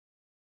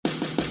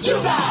You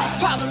got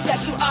problems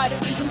that you ought to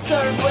be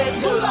concerned with.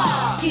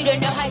 Moolah! You don't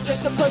know how you're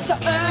supposed to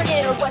earn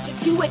it, or what to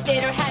do with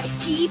it, or how to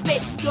keep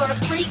it. You're a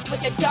freak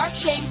with a dark,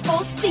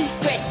 shameful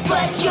secret.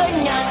 But you're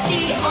not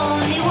the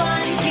only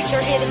one. Get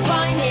your hidden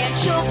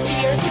financial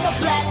fears with a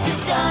blast of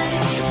sun.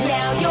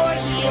 Now your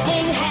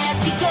healing has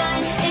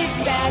begun. It's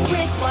Bad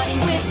with Money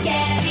with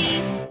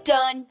Gabby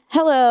Dunn.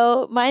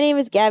 Hello, my name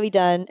is Gabby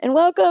Dunn, and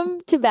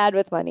welcome to Bad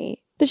with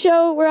Money, the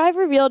show where I've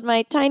revealed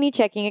my tiny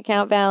checking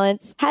account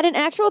balance, had an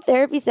actual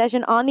therapy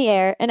session on the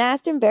air, and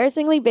asked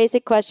embarrassingly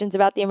basic questions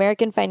about the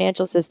American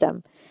financial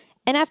system.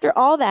 And after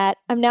all that,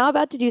 I'm now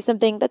about to do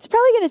something that's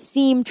probably going to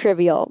seem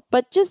trivial,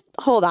 but just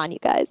hold on, you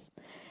guys.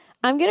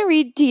 I'm going to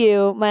read to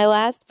you my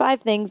last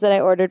 5 things that I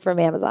ordered from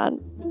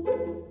Amazon.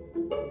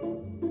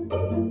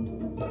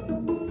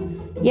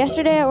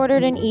 Yesterday, I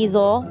ordered an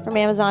easel from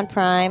Amazon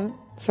Prime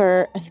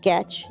for a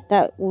sketch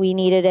that we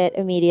needed it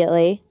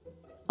immediately.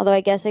 Although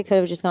I guess I could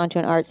have just gone to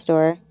an art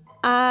store.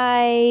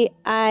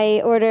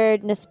 I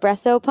ordered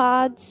Nespresso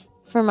pods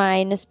for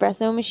my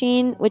Nespresso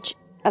machine, which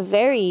a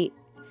very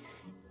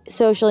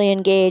socially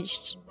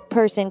engaged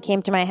person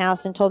came to my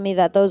house and told me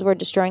that those were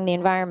destroying the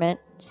environment.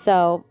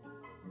 So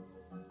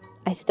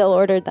I still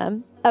ordered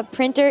them. A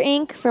printer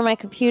ink for my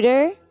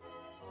computer.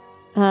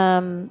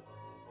 And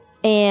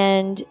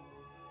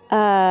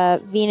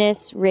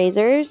Venus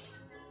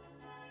razors.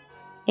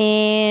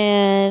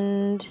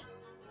 And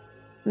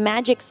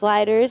magic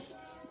sliders,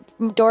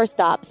 door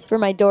stops for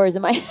my doors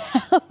in my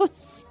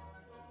house.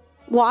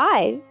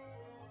 Why?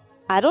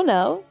 I don't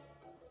know.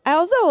 I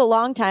also, a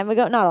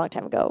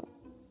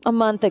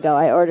month ago,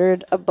 I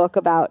ordered a book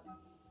about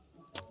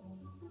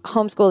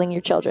homeschooling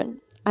your children.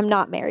 I'm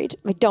not married.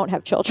 I don't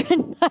have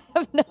children. I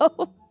have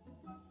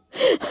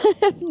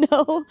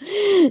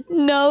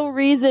no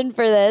reason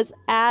for this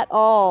at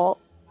all.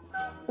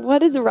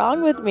 What is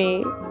wrong with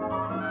me?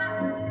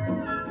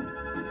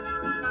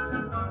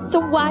 So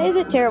why is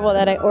it terrible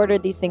that I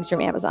ordered these things from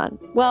Amazon?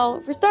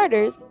 Well, for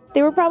starters,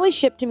 they were probably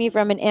shipped to me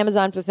from an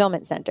Amazon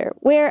fulfillment center,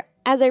 where,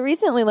 as I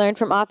recently learned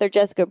from author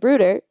Jessica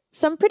Bruder,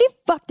 some pretty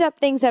fucked up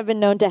things have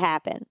been known to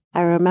happen.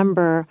 I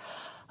remember,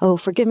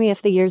 forgive me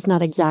if the year's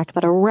not exact,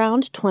 but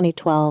around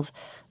 2012,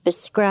 the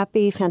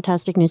scrappy,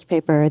 fantastic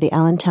newspaper, the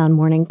Allentown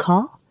Morning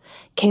Call,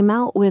 came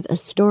out with a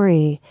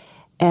story,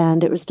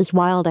 and it was this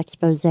wild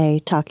expose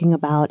talking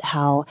about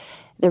how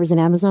there was an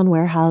Amazon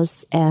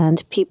warehouse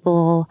and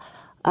people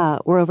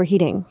were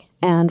overheating.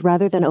 And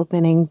rather than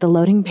opening the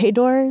loading bay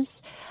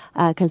doors,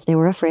 because they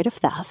were afraid of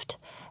theft,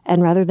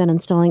 and rather than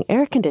installing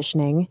air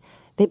conditioning,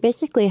 they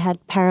basically had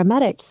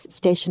paramedics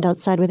stationed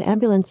outside with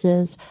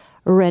ambulances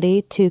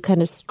ready to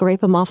kind of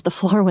scrape them off the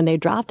floor when they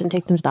dropped and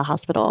take them to the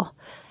hospital.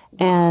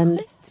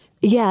 And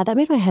yeah, that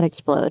made my head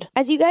explode.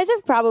 As you guys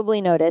have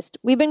probably noticed,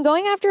 we've been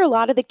going after a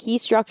lot of the key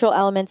structural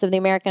elements of the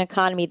American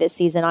economy this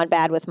season on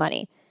Bad with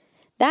Money.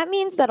 That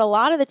means that a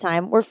lot of the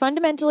time, we're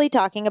fundamentally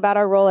talking about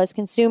our role as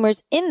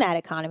consumers in that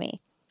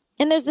economy.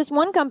 And there's this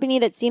one company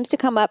that seems to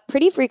come up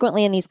pretty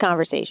frequently in these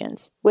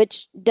conversations,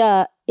 which,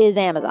 is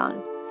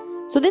Amazon.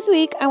 So this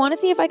week, I want to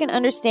see if I can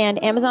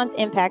understand Amazon's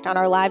impact on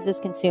our lives as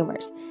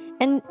consumers,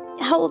 and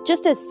hell,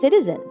 just as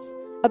citizens,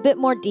 a bit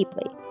more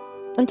deeply.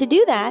 And to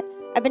do that,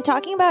 I've been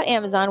talking about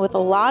Amazon with a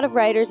lot of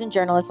writers and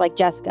journalists like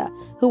Jessica,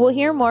 who we'll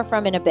hear more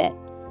from in a bit.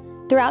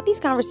 Throughout these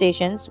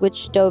conversations,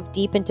 which dove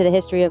deep into the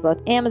history of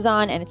both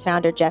Amazon and its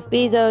founder, Jeff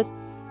Bezos,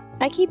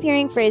 I keep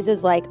hearing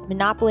phrases like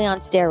monopoly on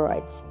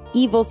steroids,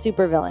 evil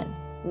supervillain,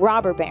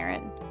 robber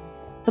baron.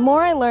 The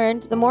more I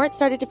learned, the more it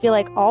started to feel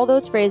like all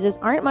those phrases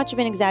aren't much of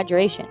an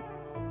exaggeration.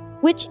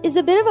 Which is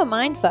a bit of a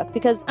mindfuck,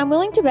 because I'm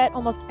willing to bet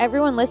almost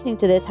everyone listening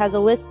to this has a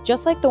list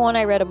just like the one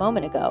I read a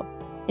moment ago.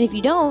 And if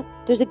you don't,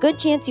 there's a good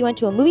chance you went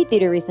to a movie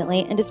theater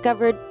recently and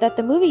discovered that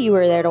the movie you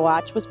were there to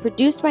watch was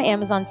produced by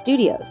Amazon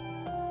Studios.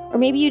 Or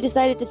maybe you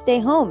decided to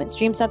stay home and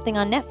stream something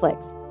on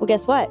Netflix. Well,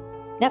 guess what?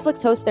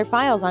 Netflix hosts their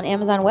files on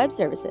Amazon Web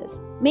Services.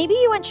 Maybe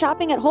you went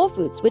shopping at Whole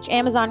Foods, which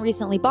Amazon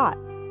recently bought.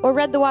 Or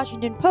read the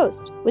Washington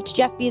Post, which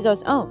Jeff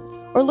Bezos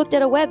owns. Or looked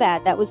at a web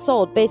ad that was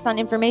sold based on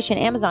information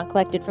Amazon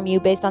collected from you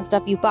based on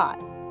stuff you bought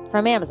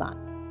from Amazon.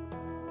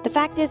 The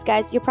fact is,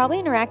 guys, you're probably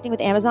interacting with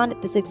Amazon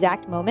at this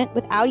exact moment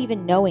without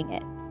even knowing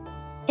it.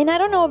 And I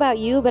don't know about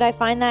you, but I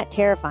find that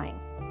terrifying.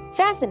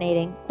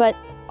 Fascinating, but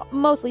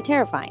mostly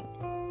terrifying.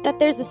 That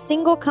there's a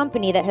single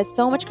company that has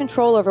so much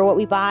control over what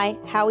we buy,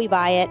 how we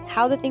buy it,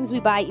 how the things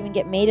we buy even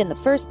get made in the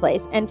first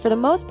place, and for the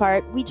most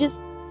part, we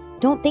just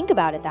don't think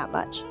about it that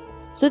much.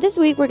 So this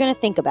week, we're going to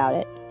think about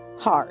it.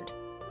 Hard.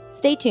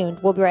 Stay tuned.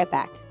 We'll be right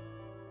back.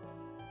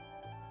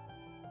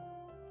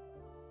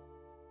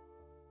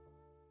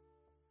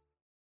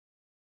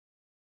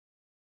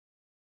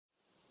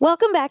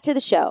 Welcome back to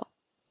the show.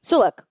 So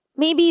look,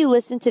 maybe you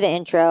listened to the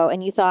intro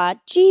and you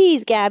thought,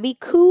 geez, Gabby,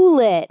 cool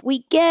it. We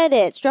get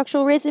it.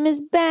 Structural racism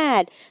is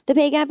bad. The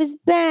pay gap is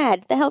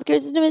bad. The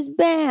healthcare system is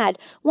bad.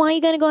 Why are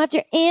you going to go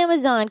after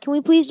Amazon? Can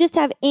we please just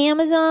have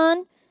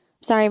Amazon?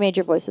 Sorry I made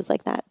your voices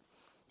like that.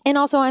 And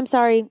also, I'm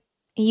sorry,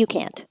 you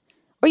can't.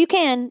 Or you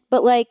can,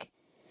 but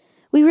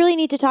we really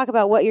need to talk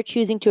about what you're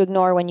choosing to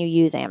ignore when you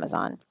use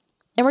Amazon.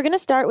 And we're going to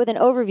start with an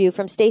overview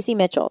from Stacy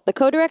Mitchell, the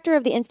co-director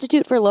of the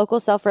Institute for Local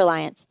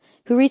Self-Reliance,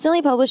 who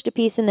recently published a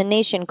piece in The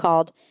Nation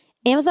called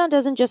Amazon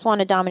Doesn't Just Want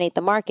to Dominate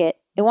the Market,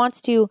 It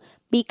Wants to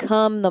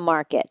Become the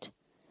Market.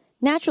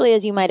 Naturally,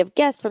 as you might have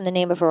guessed from the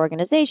name of her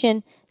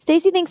organization,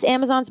 Stacy thinks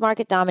Amazon's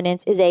market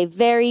dominance is a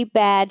very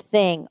bad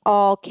thing,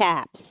 all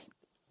caps.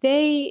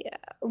 They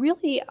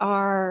really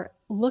are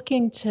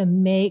looking to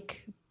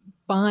make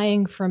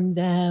buying from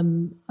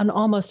them an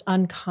almost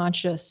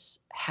unconscious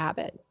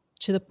habit,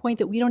 to the point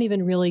that we don't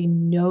even really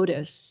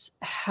notice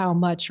how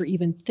much or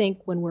even think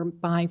when we're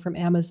buying from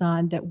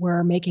Amazon that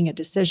we're making a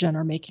decision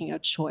or making a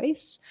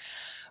choice.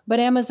 But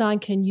Amazon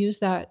can use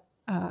that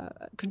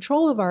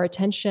control of our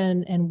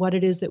attention and what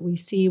it is that we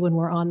see when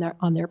we're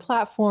on their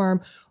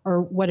platform,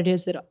 or what it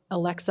is that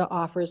Alexa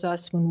offers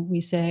us when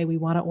we say we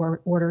want to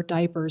order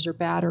diapers or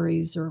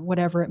batteries or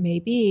whatever it may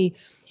be.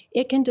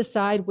 It can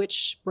decide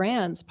which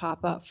brands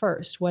pop up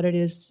first, what it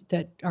is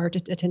that our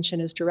attention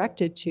is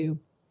directed to.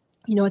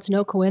 You know, it's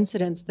no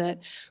coincidence that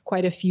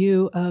quite a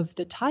few of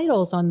the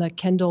titles on the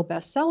Kindle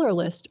bestseller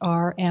list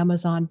are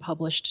Amazon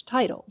published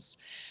titles.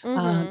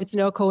 It's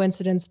no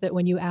coincidence that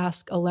when you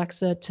ask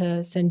Alexa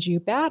to send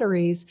you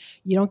batteries,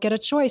 you don't get a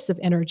choice of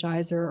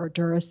Energizer or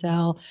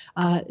Duracell.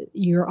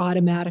 You're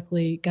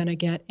automatically going to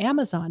get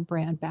Amazon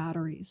brand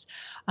batteries.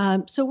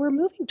 So we're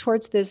moving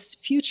towards this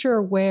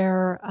future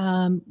where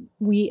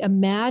we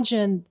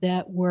imagine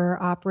that we're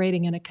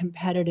operating in a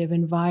competitive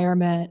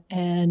environment,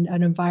 and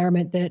an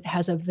environment that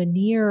has a veneer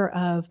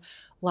of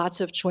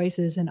lots of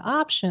choices and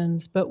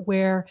options, but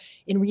where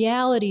in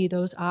reality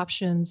those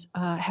options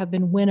have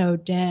been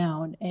winnowed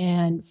down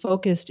and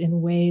focused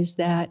in ways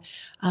that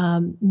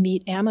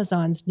meet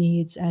Amazon's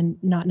needs and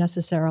not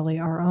necessarily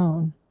our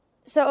own.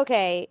 So,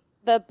 okay,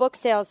 the book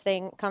sales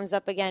thing comes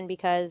up again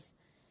because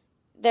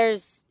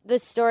there's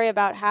this story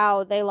about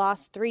how they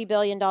lost $3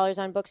 billion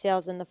on book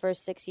sales in the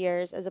first 6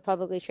 years as a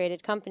publicly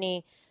traded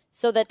company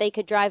so that they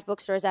could drive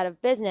bookstores out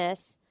of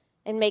business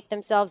and make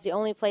themselves the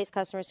only place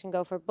customers can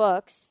go for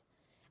books.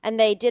 And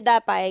they did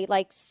that by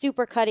like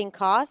super cutting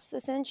costs,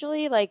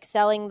 essentially, like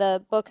selling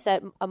the books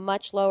at a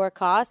much lower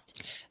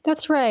cost.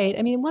 That's right.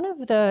 I mean, one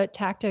of the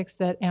tactics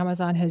that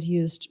Amazon has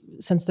used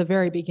since the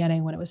very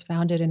beginning, when it was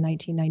founded in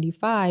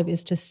 1995,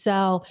 is to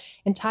sell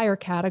entire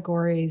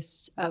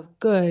categories of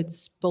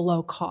goods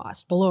below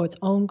cost, below its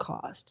own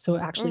cost. So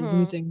actually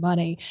losing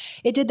money.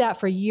 It did that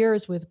for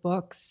years with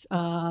books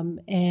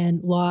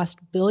and lost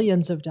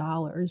billions of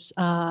dollars.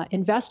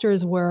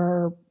 Investors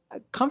were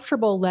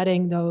comfortable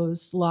letting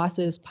those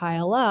losses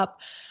pile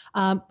up,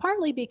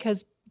 partly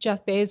because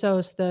Jeff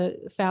Bezos,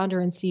 the founder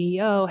and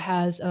CEO,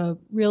 has a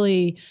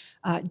really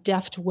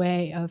deft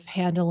way of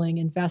handling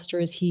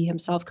investors. He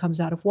himself comes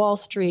out of Wall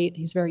Street.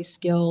 He's very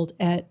skilled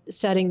at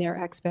setting their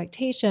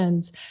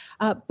expectations,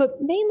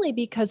 but mainly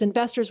because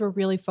investors were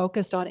really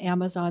focused on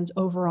Amazon's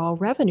overall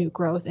revenue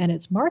growth and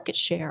its market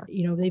share.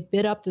 You know, they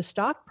bid up the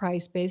stock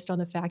price based on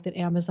the fact that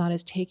Amazon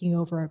is taking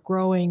over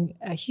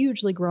a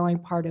hugely growing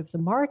part of the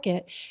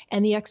market.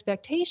 And the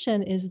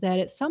expectation is that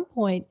at some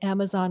point,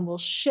 Amazon will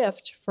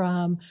shift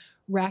from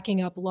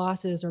racking up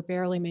losses or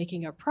barely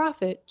making a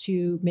profit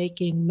to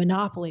making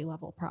monopoly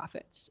level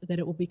profits, that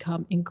it will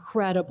become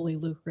incredibly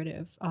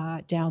lucrative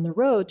down the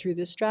road through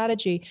this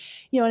strategy.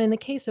 You know, and in the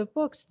case of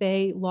books,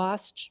 they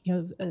lost,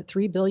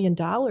 $3 billion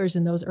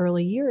in those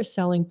early years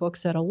selling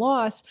books at a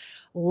loss.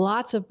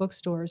 Lots of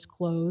bookstores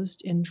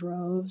closed in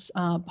droves.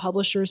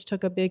 Publishers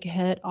took a big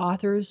hit.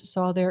 Authors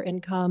saw their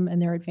income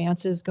and their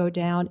advances go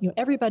down. You know,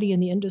 everybody in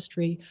the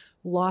industry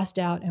lost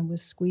out and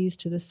was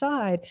squeezed to the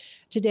side.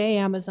 Today,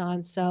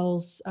 Amazon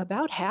sells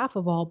about half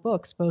of all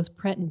books, both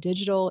print and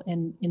digital.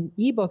 And in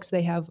ebooks,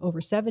 they have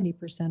over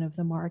 70% of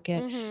the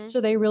market.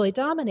 So they really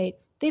dominate.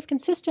 They've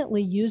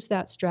consistently used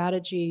that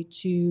strategy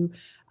to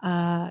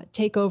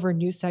take over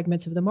new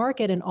segments of the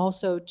market and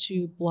also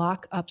to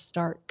block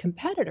upstart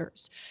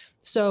competitors.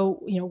 So,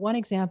 one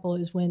example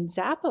is when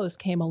Zappos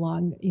came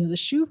along, the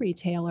shoe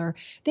retailer,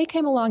 they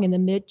came along in the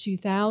mid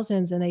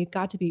 2000s and they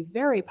got to be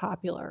very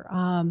popular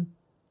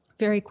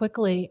very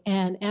quickly.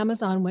 And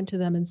Amazon went to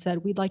them and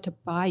said, "We'd like to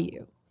buy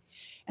you."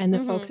 And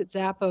the folks at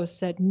Zappos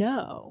said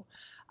no.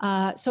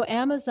 So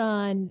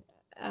Amazon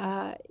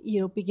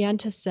began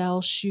to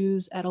sell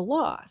shoes at a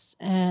loss,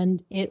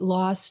 and it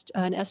lost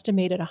an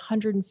estimated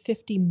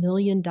 $150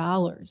 million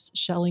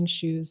selling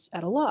shoes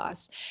at a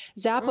loss.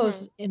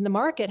 Zappos in the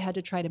market had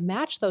to try to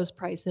match those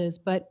prices,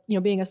 but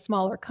being a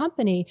smaller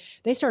company,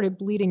 they started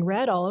bleeding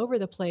red all over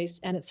the place,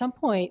 and at some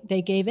point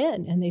they gave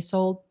in and they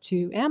sold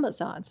to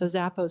Amazon. So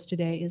Zappos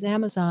today is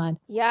Amazon.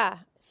 Yeah.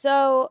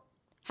 So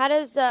how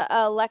does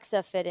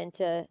Alexa fit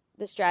into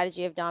the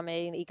strategy of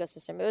dominating the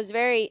ecosystem? It was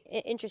very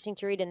interesting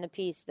to read in the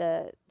piece,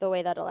 the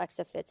way that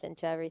Alexa fits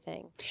into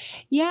everything.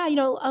 Yeah,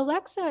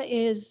 Alexa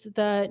is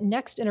the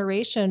next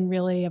iteration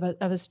really of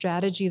a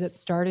strategy that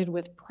started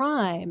with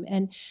Prime.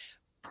 And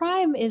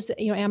Prime is,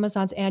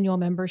 Amazon's annual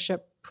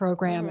membership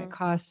program. It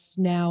costs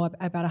now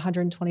about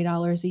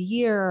 $120 a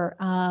year.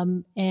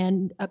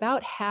 And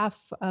about half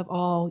of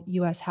all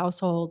U.S.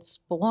 households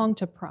belong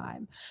to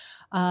Prime.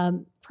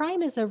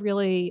 Prime is a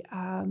really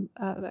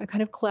a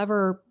kind of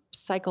clever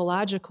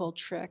psychological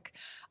trick.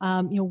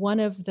 One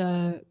of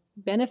the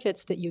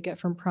benefits that you get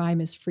from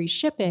Prime is free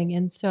shipping.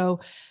 And so,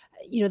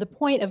 the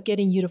point of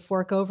getting you to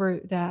fork over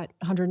that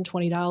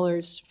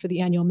 $120 for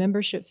the annual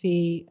membership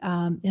fee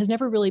has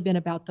never really been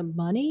about the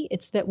money.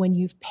 It's that when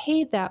you've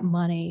paid that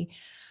money,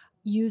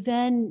 you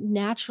then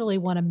naturally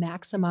want to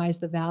maximize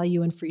the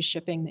value and free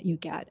shipping that you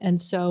get. And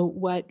so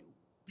what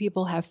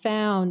people have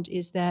found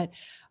is that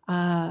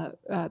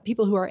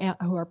people who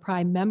are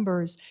Prime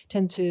members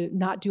tend to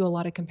not do a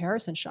lot of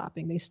comparison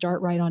shopping. They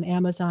start right on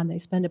Amazon. They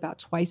spend about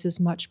twice as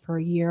much per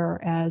year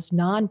as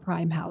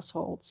non-Prime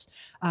households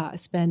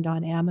spend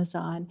on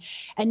Amazon.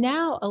 And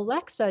now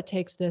Alexa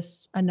takes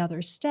this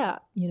another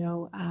step.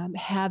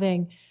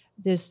 Having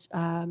this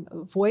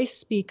voice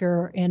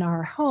speaker in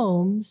our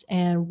homes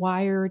and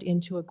wired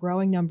into a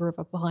growing number of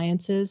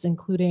appliances,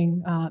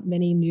 including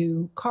many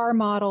new car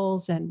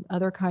models and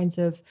other kinds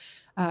of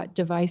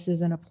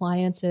devices and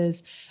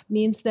appliances,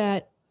 means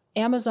that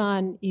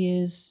Amazon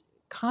is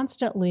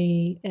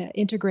constantly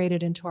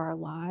integrated into our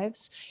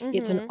lives. Mm-hmm.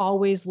 It's an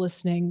always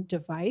listening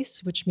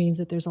device, which means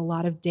that there's a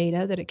lot of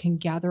data that it can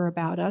gather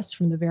about us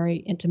from the very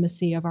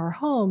intimacy of our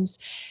homes.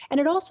 And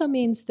it also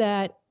means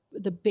that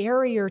the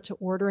barrier to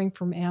ordering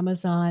from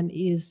Amazon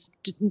is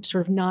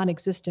sort of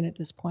non-existent at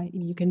this point.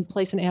 You can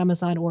place an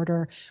Amazon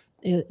order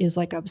is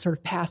like a sort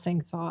of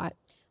passing thought.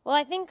 Well,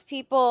 I think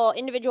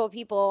individual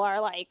people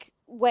are like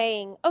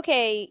weighing,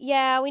 okay,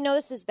 yeah, we know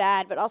this is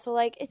bad, but also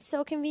like, it's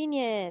so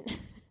convenient.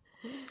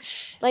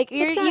 Like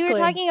you were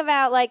talking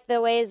about like the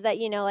ways that,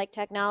 like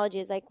technology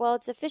is like, well,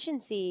 it's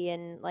efficiency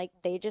and like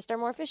they just are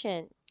more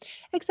efficient.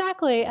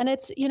 Exactly. And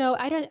it's,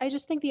 I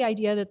just think the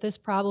idea that this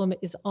problem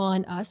is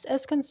on us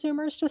as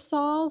consumers to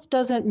solve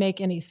doesn't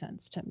make any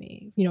sense to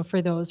me,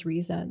 for those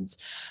reasons.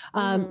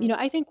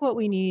 I think what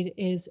we need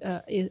is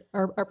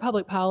our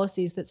public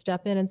policies that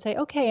step in and say,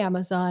 okay,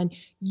 Amazon,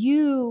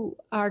 you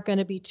are going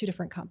to be two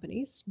different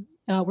companies.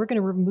 We're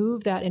going to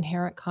remove that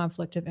inherent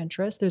conflict of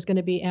interest. There's going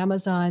to be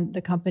Amazon,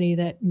 the company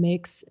that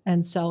makes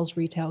and sells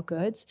retail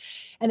goods.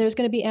 And there's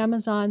going to be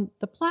Amazon,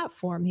 the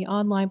platform, the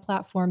online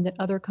platform that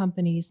other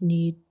companies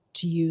need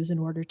to use in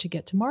order to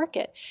get to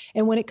market.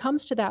 And when it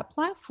comes to that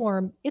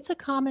platform, it's a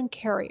common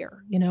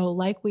carrier,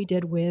 like we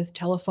did with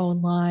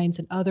telephone lines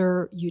and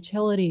other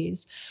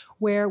utilities,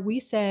 where we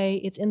say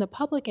it's in the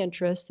public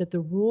interest that the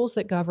rules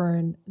that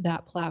govern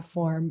that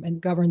platform and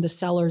govern the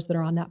sellers that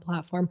are on that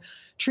platform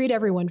treat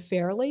everyone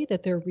fairly,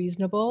 that they're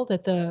reasonable,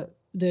 that the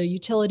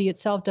utility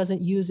itself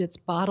doesn't use its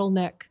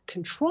bottleneck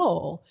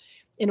control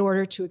in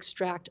order to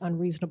extract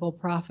unreasonable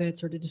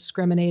profits or to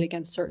discriminate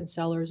against certain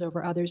sellers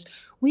over others.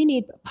 We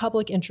need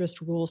public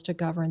interest rules to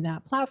govern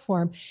that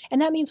platform.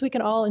 And that means we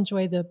can all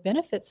enjoy the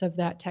benefits of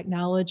that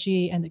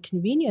technology and the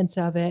convenience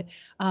of it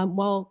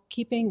while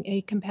keeping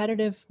a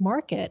competitive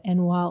market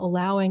and while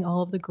allowing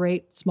all of the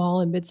great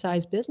small and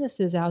mid-sized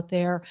businesses out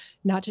there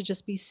not to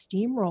just be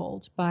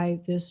steamrolled by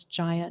this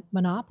giant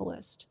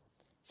monopolist.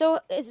 So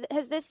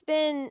has this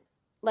been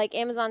like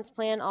Amazon's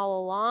plan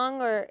all along,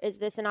 or is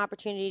this an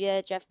opportunity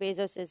that Jeff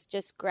Bezos has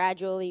just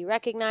gradually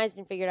recognized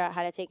and figured out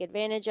how to take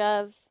advantage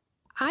of?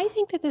 I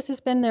think that this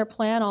has been their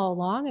plan all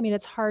along. I mean,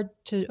 it's hard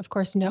to, of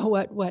course, know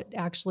what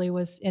actually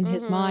was in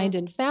his mind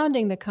in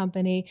founding the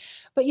company.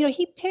 But,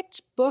 he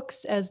picked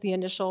books as the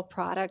initial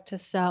product to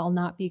sell,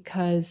 not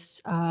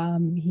because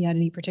he had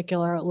any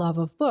particular love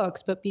of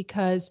books, but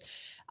because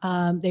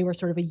they were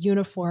sort of a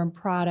uniform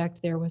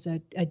product. There was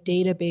a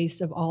database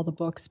of all the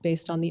books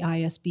based on the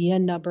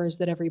ISBN numbers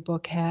that every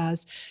book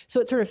has. So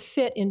it sort of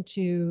fit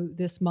into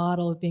this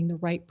model of being the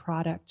right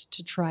product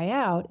to try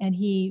out. And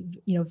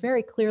he,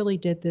 very clearly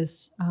did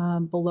this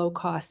below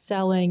cost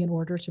selling in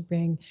order to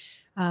bring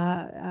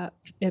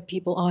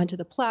people onto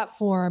the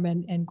platform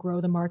and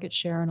grow the market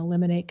share and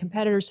eliminate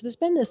competitors. So there's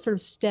been this sort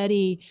of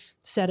steady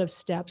set of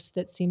steps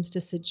that seems to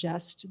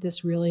suggest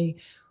this really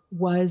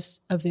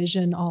was a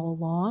vision all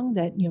along,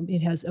 that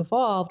it has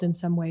evolved in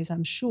some ways,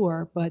 I'm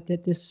sure, but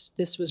that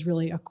this was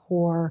really a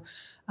core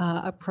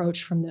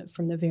approach from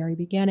the very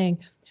beginning.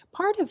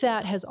 Part of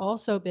that has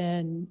also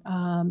been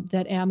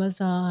that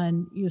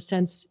Amazon,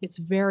 since its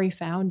very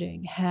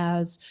founding,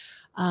 has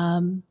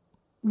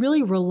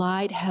really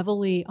relied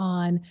heavily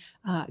on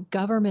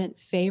government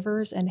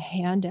favors and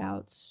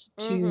handouts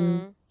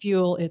to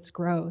fuel its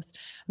growth.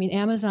 I mean,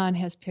 Amazon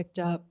has picked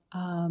up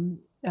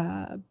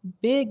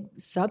big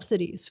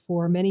subsidies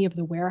for many of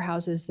the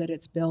warehouses that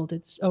it's built.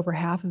 It's over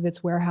half of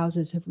its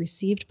warehouses have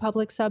received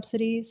public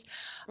subsidies,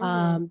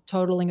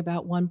 totaling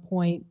about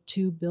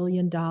 $1.2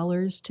 billion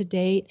to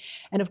date.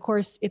 And of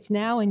course, it's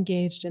now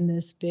engaged in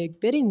this big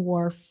bidding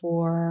war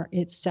for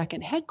its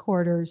second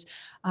headquarters,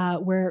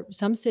 where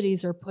some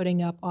cities are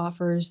putting up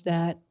offers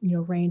that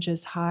range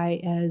as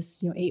high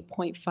as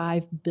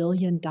 $8.5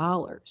 billion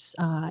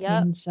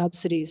in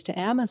subsidies to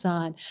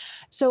Amazon.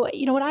 So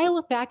when I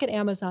look back at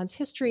Amazon's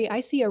history, I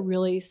see a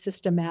really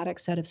systematic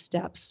set of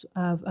steps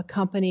of a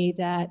company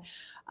that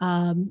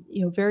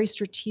very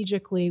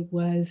strategically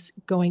was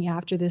going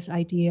after this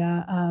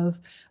idea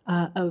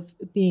of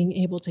being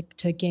able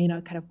to gain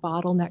a kind of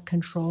bottleneck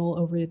control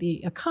over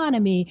the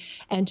economy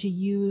and to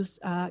use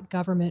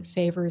government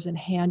favors and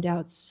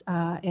handouts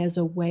as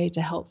a way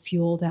to help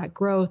fuel that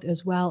growth,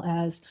 as well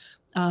as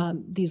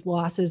these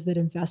losses that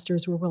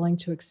investors were willing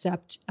to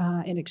accept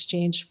in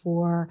exchange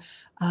for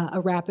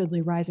a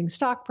rapidly rising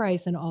stock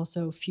price and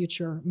also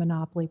future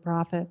monopoly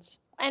profits.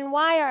 And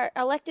why are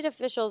elected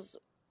officials,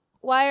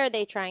 why are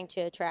they trying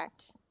to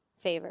attract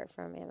favor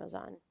from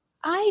Amazon?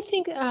 I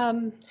think,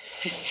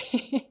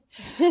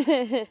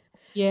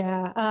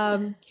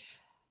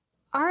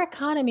 our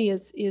economy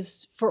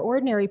is for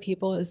ordinary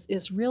people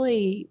is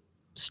really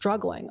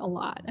struggling a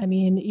lot. I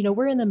mean,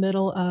 we're in the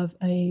middle of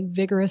a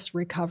vigorous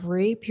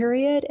recovery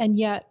period, and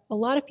yet a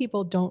lot of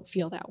people don't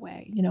feel that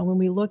way. When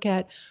we look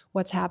at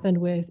what's happened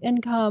with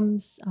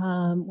incomes,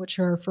 which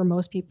are for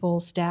most people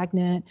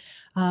stagnant,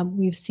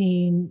 we've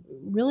seen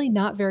really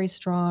not very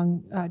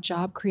strong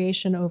job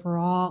creation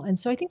overall. And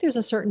so I think there's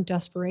a certain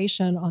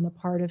desperation on the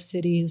part of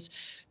cities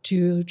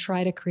to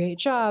try to create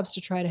jobs, to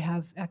try to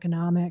have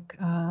economic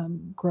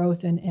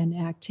growth and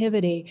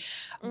activity.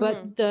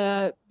 But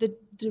the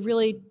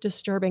really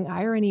disturbing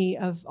irony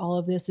of all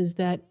of this is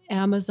that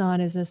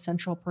Amazon is a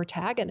central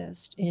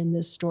protagonist in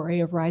this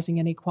story of rising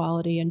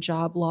inequality and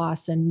job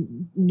loss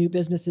and new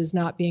businesses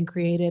not being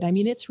created. I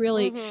mean, it's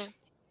really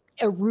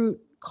a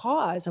root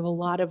cause of a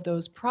lot of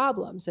those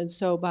problems. And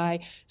so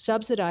by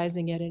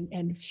subsidizing it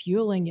and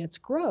fueling its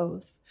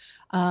growth,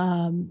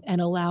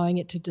 and allowing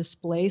it to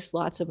displace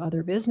lots of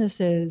other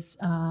businesses,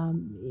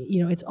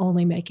 it's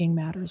only making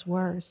matters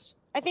worse.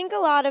 I think a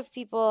lot of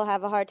people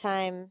have a hard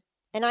time,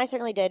 and I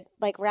certainly did,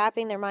 like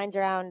wrapping their minds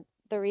around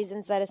the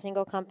reasons that a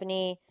single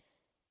company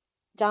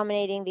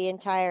dominating the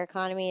entire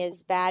economy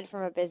is bad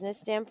from a business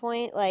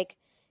standpoint. Like,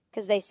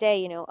 because they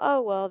say,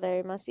 oh, well,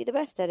 they must be the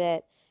best at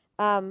it.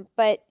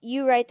 But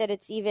you write that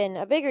it's even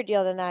a bigger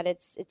deal than that.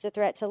 It's a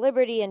threat to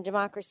liberty and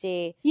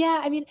democracy. Yeah,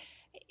 I mean,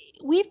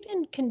 we've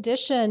been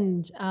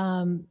conditioned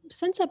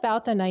since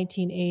about the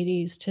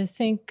 1980s to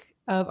think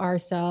of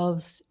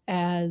ourselves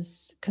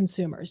as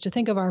consumers, to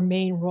think of our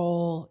main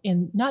role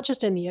in not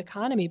just in the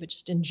economy, but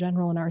just in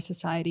general in our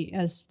society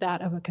as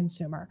that of a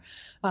consumer.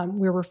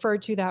 We're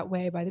referred to that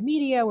way by the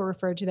media. We're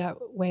referred to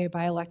that way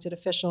by elected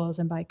officials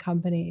and by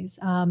companies.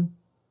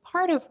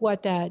 Part of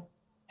what that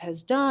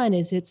has done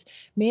is it's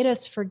made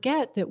us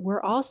forget that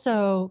we're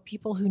also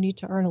people who need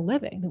to earn a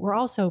living, that we're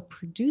also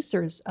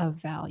producers of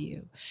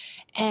value.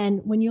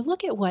 And when you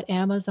look at what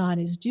Amazon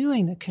is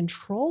doing, the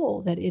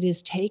control that it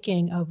is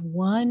taking of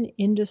one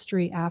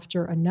industry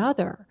after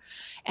another,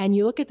 and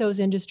you look at those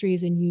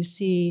industries and you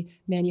see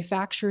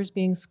manufacturers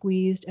being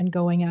squeezed and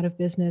going out of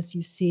business,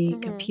 you see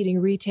competing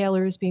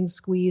retailers being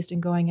squeezed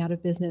and going out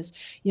of business.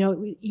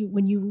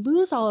 When you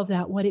lose all of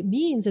that, what it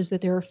means is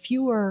that there are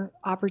fewer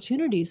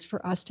opportunities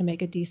for us to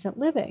make a decent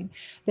living,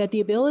 that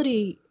the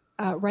ability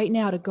right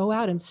now to go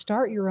out and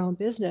start your own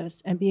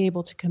business and be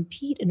able to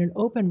compete in an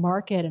open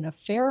market and a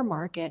fair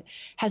market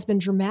has been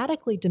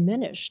dramatically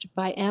diminished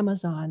by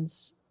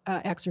Amazon's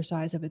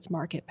exercise of its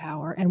market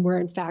power. And we're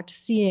in fact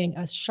seeing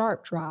a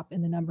sharp drop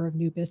in the number of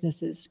new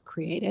businesses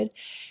created.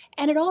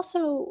 And it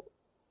also,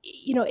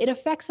 it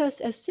affects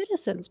us as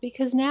citizens,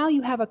 because now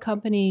you have a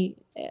company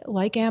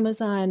like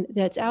Amazon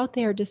that's out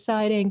there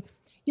deciding,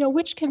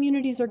 which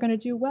communities are going to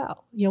do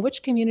well,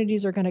 which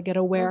communities are going to get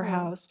a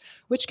warehouse,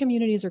 which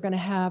communities are going to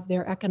have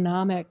their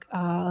economic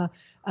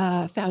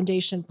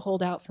foundation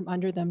pulled out from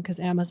under them because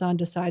Amazon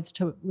decides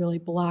to really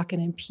block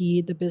and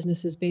impede the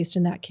businesses based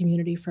in that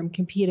community from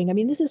competing. I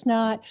mean, this is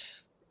not,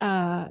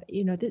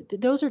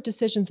 those are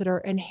decisions that are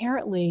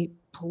inherently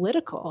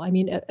political. I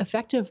mean,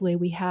 effectively,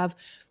 we have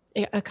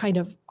a kind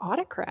of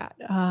autocrat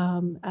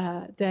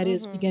that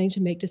is beginning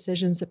to make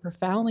decisions that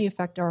profoundly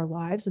affect our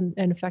lives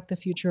and affect the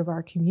future of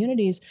our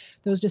communities.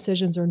 Those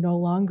decisions are no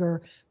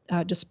longer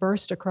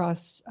dispersed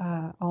across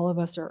all of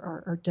us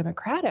are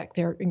democratic.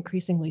 They're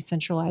increasingly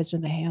centralized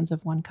in the hands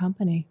of one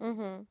company.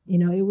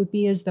 It would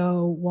be as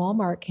though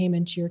Walmart came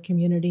into your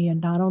community and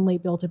not only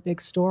built a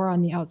big store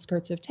on the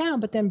outskirts of town,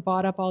 but then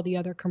bought up all the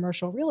other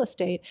commercial real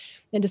estate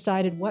and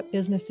decided what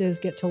businesses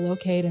get to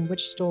locate in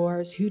which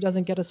stores, who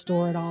doesn't get a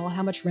store at all,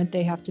 how much rent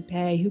they have to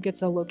pay, who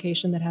gets a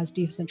location that has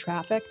decent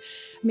traffic.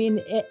 I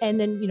mean, and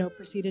then,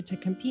 proceeded to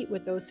compete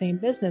with those same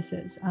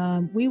businesses.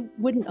 We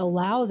wouldn't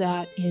allow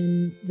that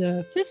in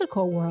the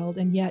physical world,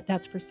 and yet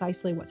that's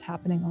precisely what's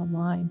happening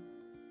online.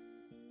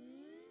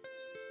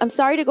 I'm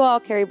sorry to go all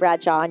Carrie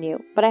Bradshaw on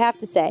you, but I have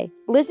to say,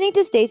 listening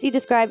to Stacey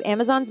describe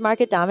Amazon's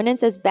market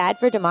dominance as bad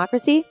for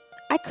democracy,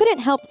 I couldn't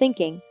help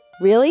thinking,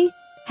 really?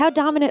 How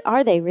dominant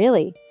are they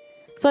really?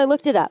 So I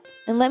looked it up,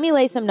 and let me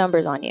lay some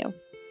numbers on you.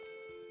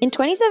 In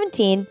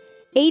 2017,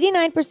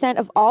 89%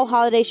 of all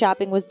holiday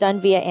shopping was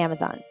done via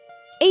Amazon.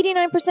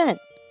 89%.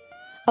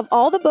 Of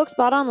all the books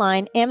bought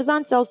online,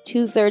 Amazon sells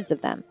 2/3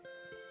 of them.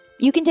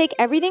 You can take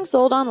everything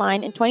sold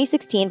online in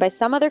 2016 by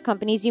some other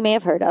companies you may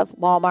have heard of,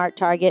 Walmart,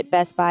 Target,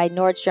 Best Buy,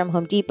 Nordstrom,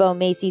 Home Depot,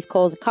 Macy's,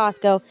 Kohl's,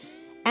 Costco,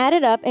 Add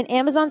it up, and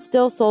Amazon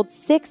still sold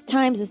 6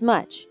 times as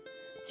much.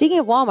 Speaking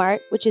of Walmart,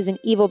 which is an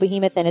evil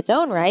behemoth in its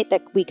own right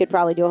that we could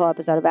probably do a whole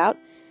episode about,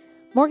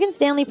 Morgan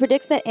Stanley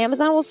predicts that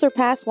Amazon will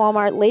surpass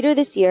Walmart later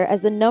this year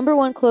as the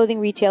 #1 clothing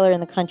retailer in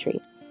the country.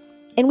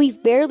 And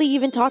we've barely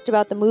even talked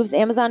about the moves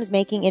Amazon is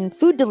making in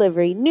food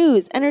delivery,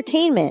 news,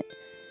 entertainment.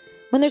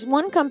 When there's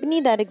one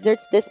company that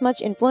exerts this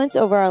much influence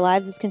over our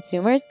lives as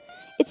consumers,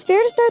 it's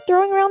fair to start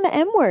throwing around the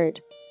M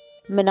word: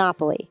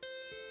 monopoly.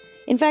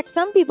 In fact,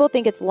 some people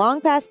think it's long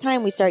past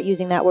time we start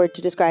using that word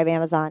to describe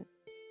Amazon.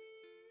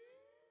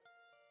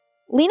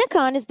 Lina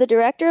Khan is the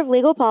Director of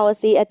Legal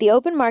Policy at the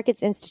Open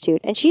Markets Institute,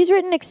 and she's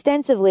written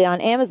extensively on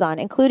Amazon,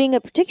 including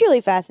a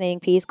particularly fascinating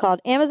piece called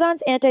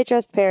Amazon's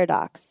Antitrust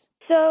Paradox.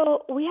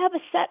 So we have a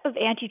set of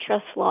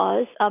antitrust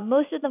laws.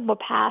 Most of them were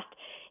passed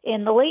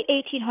in the late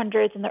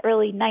 1800s and the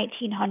early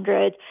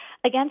 1900s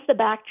against the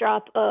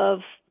backdrop of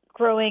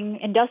growing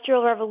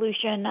industrial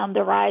revolution,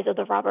 the rise of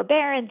the robber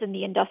barons and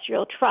the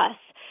industrial trusts.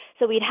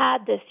 So we'd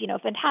had this,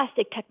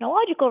 fantastic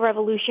technological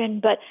revolution,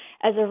 but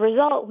as a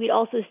result, we'd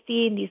also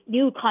seen these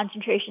new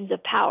concentrations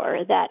of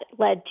power that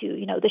led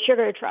to, the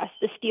sugar trust,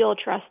 the steel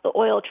trust, the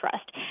oil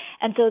trust.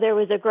 And so there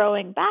was a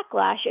growing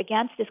backlash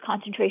against this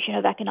concentration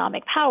of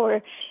economic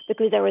power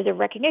because there was a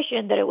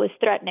recognition that it was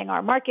threatening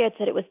our markets,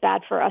 that it was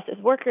bad for us as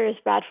workers,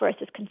 bad for us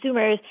as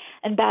consumers,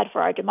 and bad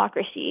for our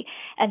democracy.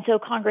 And so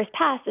Congress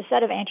passed a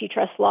set of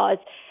antitrust laws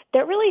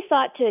that really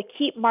sought to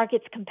keep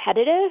markets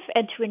competitive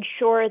and to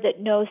ensure that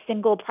no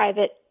single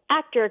private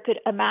actor could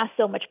amass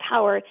so much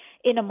power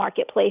in a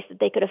marketplace that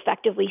they could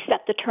effectively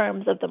set the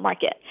terms of the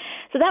market.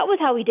 So that was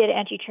how we did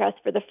antitrust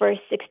for the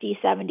first 60,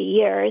 70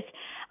 years.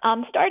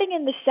 Starting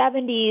in the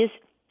 70s,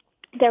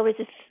 there was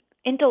this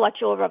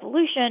intellectual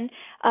revolution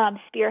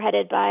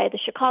spearheaded by the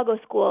Chicago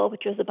School,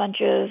 which was a bunch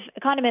of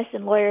economists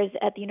and lawyers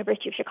at the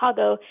University of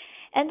Chicago.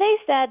 And they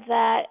said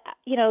that,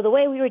 the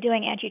way we were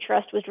doing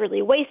antitrust was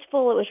really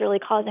wasteful. It was really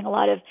causing a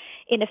lot of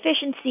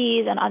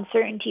inefficiencies and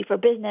uncertainty for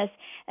business.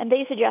 And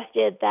they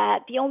suggested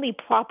that the only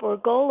proper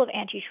goal of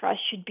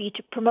antitrust should be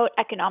to promote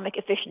economic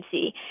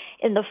efficiency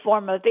in the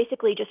form of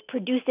basically just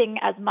producing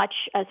as much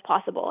as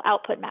possible,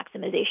 output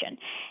maximization.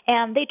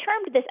 And they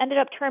ended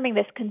up terming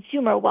this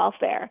consumer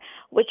welfare,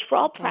 which for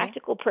all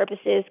practical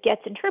purposes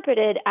gets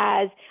interpreted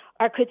as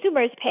our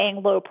consumers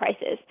paying low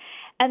prices.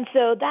 And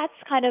so that's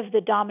kind of the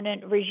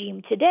dominant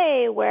regime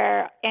today,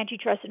 where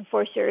antitrust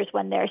enforcers,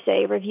 when they're,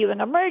 say, reviewing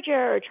a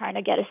merger or trying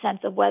to get a sense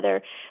of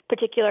whether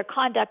particular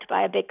conduct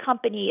by a big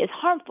company is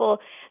harmful,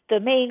 the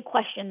main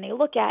question they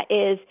look at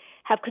is,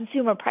 have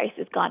consumer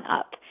prices gone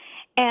up?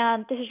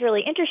 And this is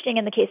really interesting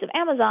in the case of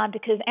Amazon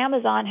because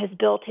Amazon has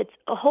built its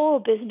whole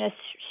business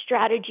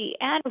strategy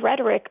and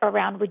rhetoric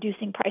around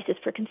reducing prices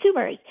for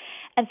consumers.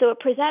 And so it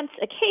presents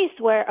a case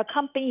where a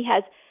company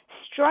has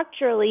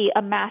structurally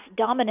amassed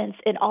dominance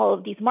in all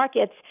of these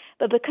markets,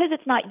 but because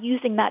it's not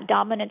using that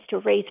dominance to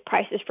raise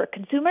prices for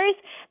consumers,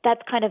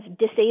 that's kind of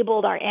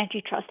disabled our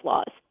antitrust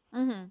laws.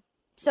 Mm-hmm.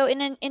 So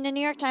in a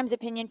New York Times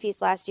opinion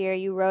piece last year,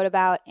 you wrote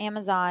about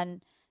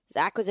Amazon's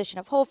acquisition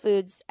of Whole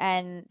Foods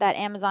and that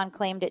Amazon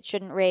claimed it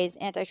shouldn't raise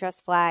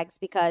antitrust flags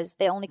because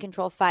they only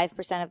control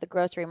 5% of the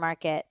grocery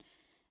market.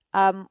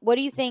 What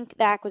do you think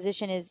the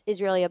acquisition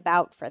is really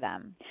about for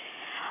them?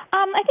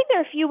 I think there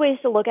are a few ways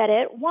to look at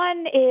it.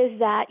 One is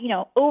that,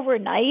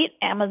 overnight,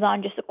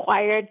 Amazon just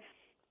acquired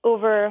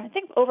over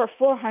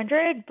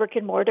 400 brick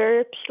and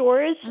mortar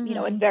stores,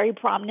 in very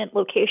prominent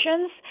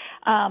locations,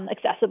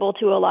 accessible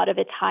to a lot of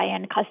its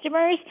high-end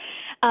customers.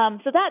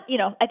 So that,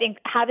 I think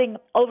having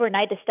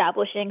overnight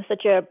establishing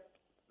such a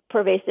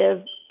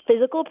pervasive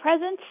physical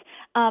presence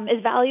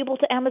is valuable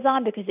to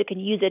Amazon because it can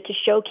use it to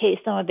showcase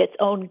some of its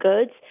own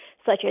goods,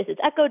 such as its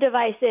Echo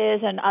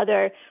devices and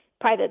other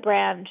private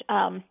brand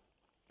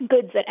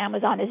goods that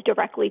Amazon is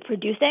directly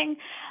producing.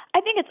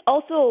 I think it's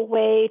also a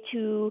way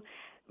to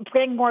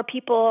bring more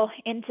people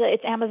into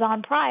its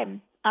Amazon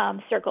Prime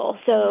circle.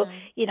 So,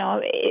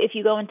 if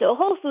you go into a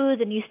Whole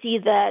Foods and you see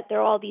that there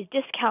are all these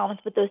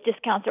discounts, but those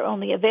discounts are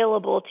only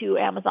available to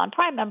Amazon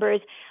Prime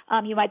members,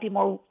 you might be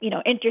more,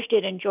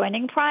 interested in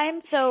joining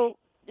Prime. So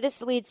this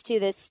leads to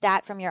this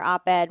stat from your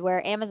op-ed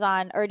where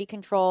Amazon already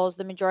controls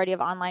the majority of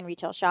online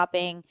retail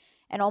shopping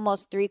and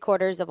almost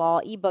 3/4 of all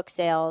ebook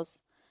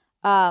sales.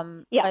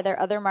 Are there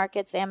other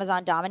markets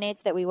Amazon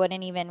dominates that we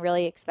wouldn't even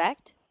really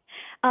expect?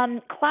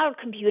 Cloud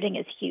computing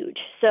is huge.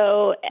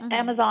 So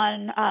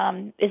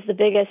Amazon is the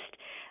biggest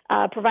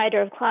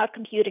provider of cloud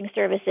computing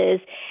services.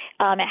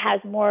 It has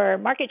more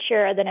market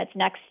share than its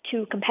next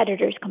two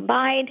competitors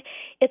combined.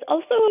 It's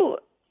also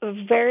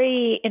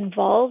very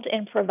involved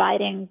in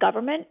providing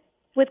government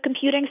with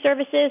computing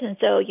services. And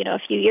so, a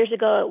few years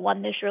ago, it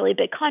won this really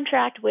big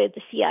contract with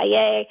the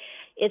CIA.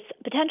 It's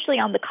potentially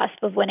on the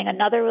cusp of winning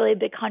another really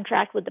big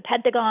contract with the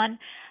Pentagon.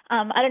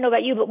 I don't know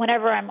about you, but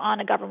whenever I'm on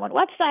a government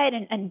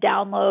website and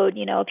download,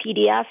 a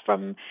PDF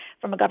from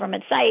a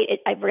government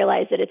site, I've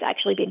realized that it's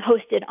actually being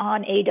hosted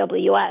on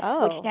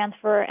AWS, which stands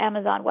for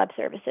Amazon Web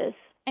Services.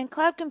 And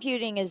cloud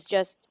computing is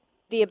just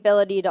the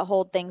ability to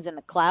hold things in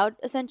the cloud,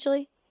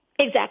 essentially?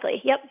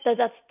 Exactly. Yep. So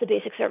that's the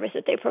basic service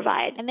that they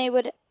provide. And they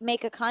would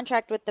make a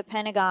contract with the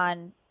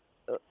Pentagon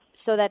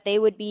so that they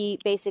would be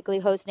basically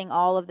hosting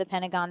all of the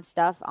Pentagon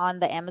stuff on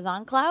the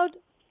Amazon cloud?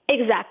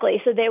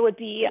 Exactly. So they would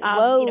be,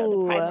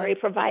 the primary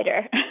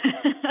provider.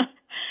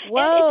 Whoa.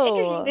 And it's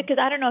interesting because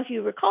I don't know if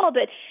you recall,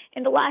 but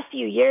in the last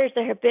few years,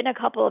 there have been a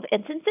couple of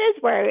instances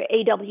where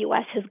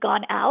AWS has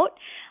gone out.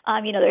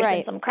 There's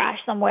been some crash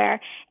somewhere,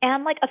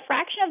 and like a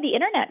fraction of the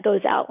internet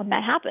goes out when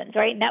that happens,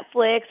 right?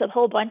 Netflix, a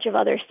whole bunch of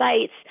other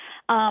sites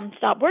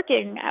stop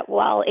working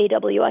while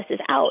AWS is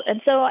out.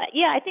 And so,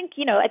 I think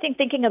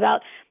thinking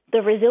about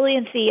the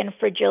resiliency and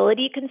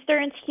fragility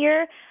concerns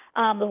here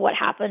of what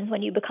happens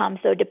when you become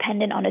so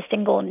dependent on a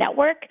single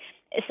network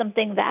is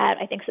something that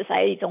I think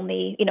society is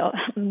only,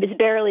 is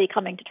barely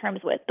coming to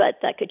terms with, but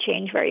that could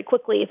change very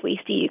quickly if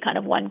we see kind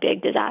of one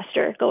big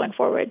disaster going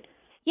forward.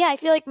 Yeah, I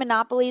feel like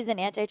monopolies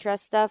and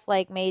antitrust stuff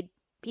made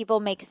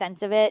people make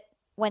sense of it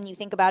when you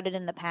think about it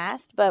in the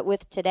past. But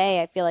with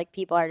today, I feel like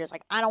people are just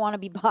like, I don't want to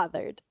be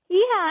bothered.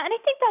 Yeah, and I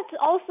think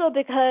that's also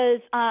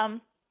because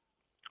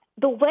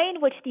the way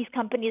in which these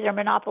companies are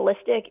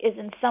monopolistic is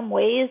in some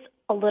ways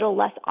a little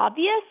less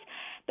obvious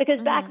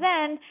because back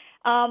then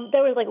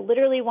there was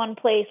literally one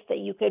place that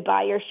you could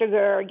buy your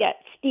sugar or get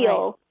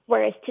steel. Right.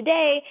 Whereas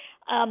today,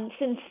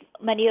 since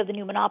many of the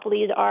new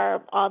monopolies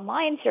are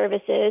online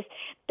services,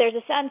 there's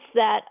a sense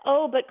that,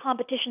 but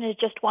competition is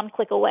just one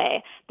click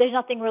away. There's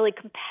nothing really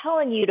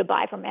compelling you to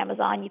buy from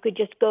Amazon. You could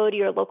just go to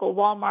your local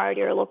Walmart or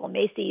your local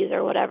Macy's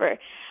or whatever.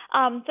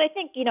 So I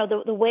think,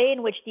 the way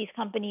in which these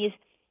companies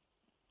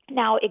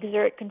now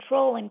exert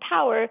control and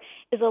power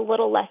is a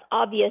little less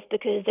obvious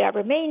because there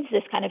remains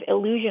this kind of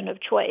illusion of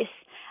choice.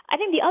 I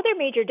think the other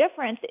major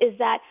difference is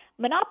that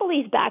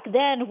monopolies back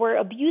then were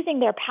abusing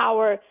their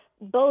power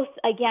both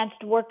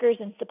against workers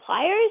and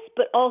suppliers,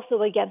 but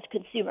also against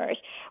consumers.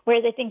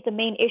 Whereas I think the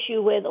main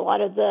issue with a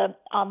lot of the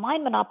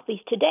online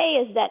monopolies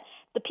today is that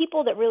the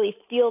people that really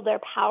feel their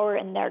power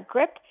and their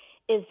grip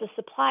is the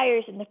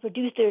suppliers and the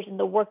producers and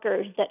the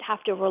workers that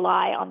have to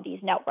rely on these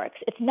networks.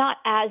 It's not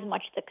as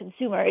much the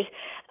consumers,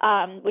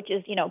 which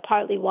is,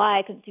 partly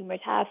why consumers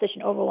have such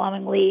an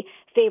overwhelmingly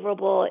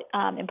favorable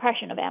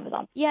impression of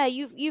Amazon. Yeah,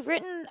 you've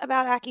written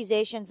about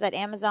accusations that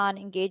Amazon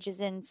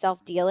engages in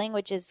self-dealing,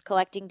 which is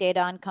collecting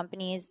data on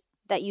companies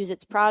that use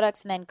its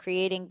products and then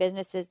creating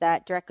businesses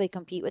that directly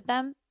compete with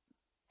them.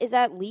 Is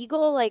that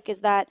legal?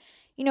 Is that,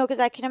 because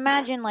I can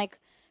imagine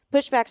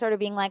pushback sort of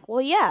being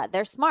well, yeah,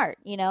 they're smart.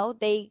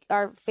 They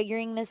are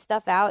figuring this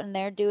stuff out and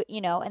they're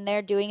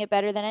doing it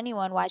better than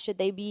anyone. Why should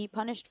they be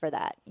punished for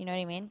that? You know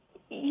what I mean?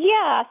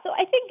 Yeah. So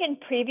I think in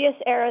previous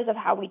eras of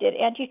how we did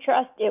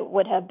antitrust, it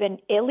would have been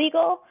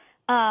illegal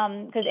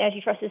because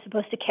antitrust is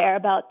supposed to care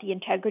about the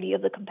integrity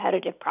of the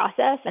competitive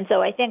process. And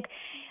so I think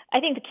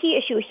the key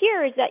issue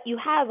here is that you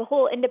have a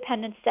whole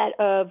independent set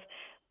of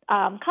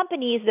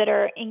companies that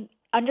are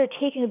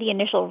undertaking the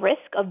initial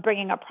risk of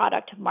bringing a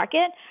product to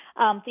market.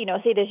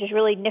 Say there's this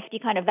really nifty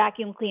kind of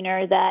vacuum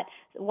cleaner that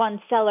one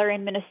seller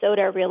in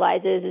Minnesota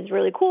realizes is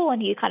really cool,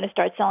 and he kind of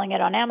starts selling it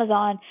on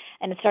Amazon,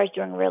 and it starts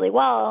doing really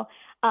well.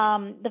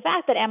 The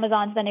fact that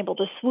Amazon's been able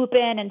to swoop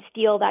in and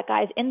steal that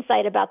guy's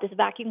insight about this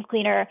vacuum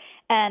cleaner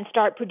and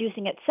start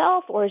producing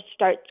itself or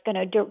start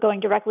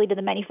going directly to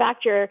the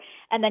manufacturer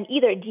and then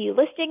either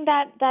delisting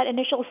that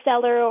initial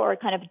seller or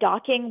kind of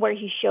docking where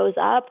he shows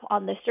up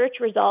on the search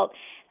result,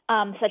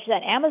 such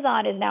that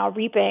Amazon is now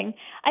reaping,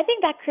 I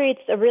think that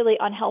creates a really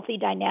unhealthy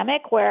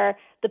dynamic where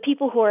the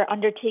people who are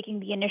undertaking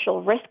the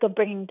initial risk of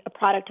bringing a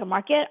product to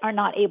market are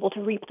not able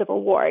to reap the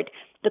reward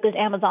because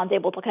Amazon's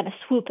able to kind of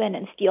swoop in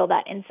and steal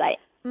that insight.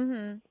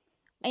 Mm-hmm.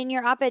 In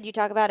your op-ed, you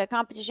talk about a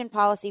competition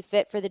policy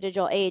fit for the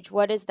digital age.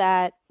 What does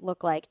that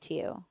look like to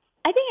you?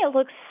 I think it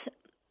looks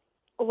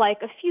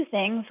like a few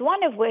things,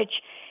 one of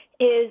which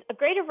is a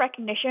greater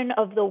recognition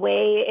of the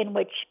way in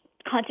which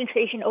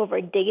concentration over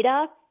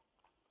data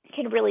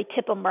can really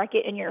tip a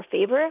market in your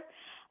favor.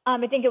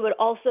 I think it would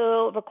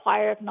also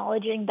require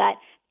acknowledging that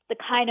the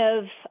kind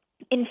of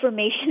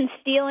information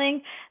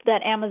stealing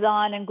that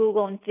Amazon and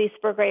Google and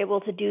Facebook are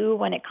able to do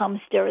when it comes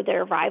to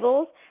their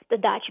rivals,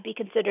 that should be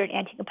considered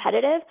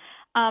anti-competitive.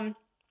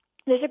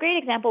 There's a great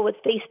example with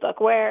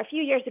Facebook where a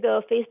few years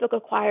ago, Facebook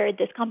acquired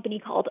this company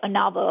called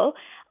Onavo.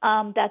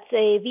 That's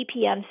a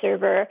VPN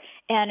server,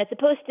 and it's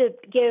supposed to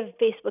give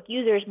Facebook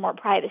users more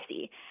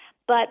privacy.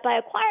 But by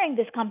acquiring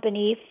this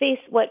company,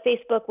 what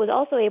Facebook was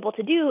also able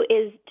to do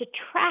is to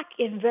track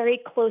in very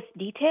close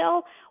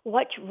detail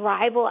which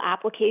rival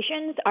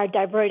applications are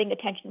diverting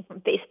attention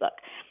from Facebook.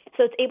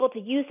 So it's able to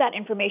use that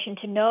information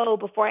to know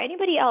before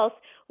anybody else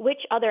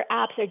which other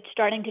apps are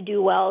starting to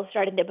do well,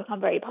 starting to become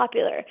very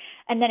popular.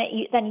 And then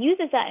it then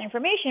uses that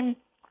information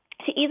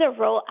to either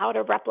roll out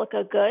a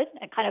replica good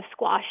and kind of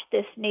squash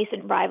this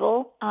nascent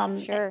rival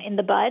in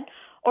the bud,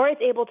 or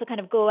it's able to kind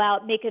of go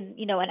out, make an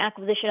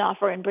acquisition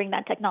offer and bring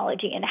that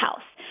technology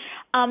in-house.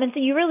 And so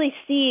you really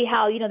see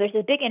how, there's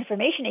a big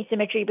information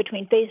asymmetry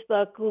between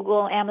Facebook,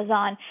 Google,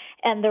 Amazon,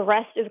 and the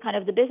rest of kind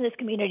of the business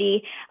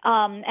community.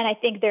 And I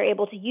think they're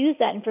able to use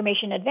that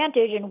information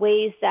advantage in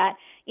ways that,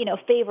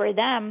 favor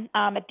them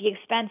at the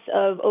expense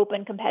of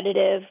open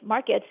competitive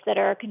markets that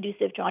are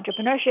conducive to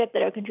entrepreneurship,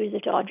 that are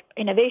conducive to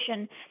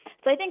innovation.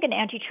 So I think an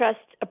antitrust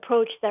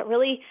approach that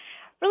really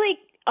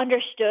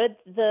understood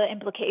the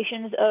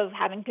implications of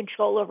having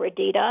control over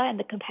data and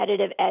the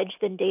competitive edge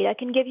that data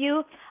can give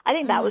you, I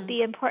think that would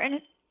be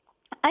important.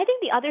 I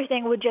think the other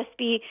thing would just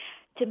be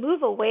to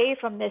move away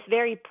from this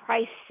very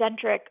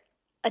price-centric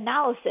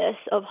analysis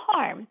of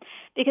harm,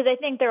 because I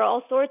think there are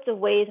all sorts of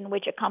ways in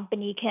which a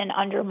company can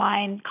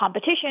undermine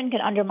competition,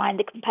 can undermine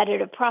the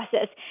competitive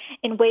process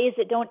in ways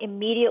that don't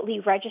immediately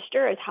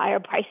register as higher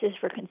prices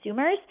for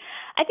consumers.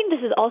 I think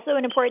this is also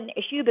an important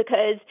issue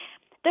because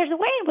there's a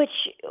way in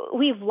which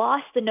we've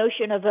lost the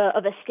notion of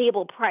a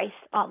stable price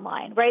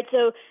online, right?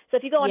 So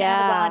if you go on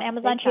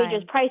Amazon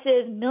changes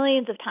prices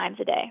millions of times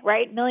a day,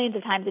 right? Millions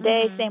of times a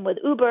day. Same with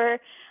Uber.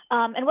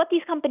 And what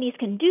these companies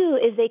can do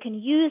is they can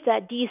use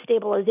that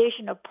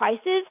destabilization of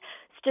prices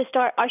to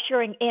start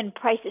ushering in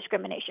price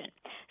discrimination.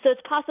 So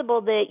it's possible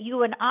that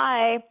you and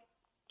I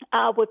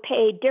would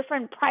pay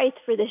different price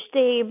for the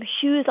same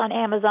shoes on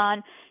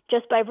Amazon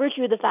just by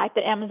virtue of the fact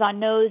that Amazon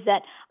knows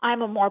that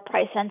I'm a more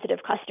price-sensitive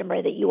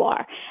customer than you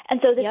are.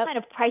 And so this kind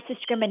of price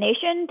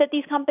discrimination that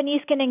these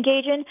companies can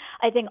engage in,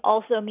 I think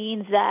also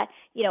means that,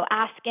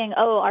 asking,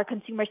 are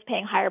consumers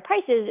paying higher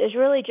prices is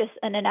really just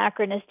an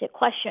anachronistic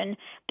question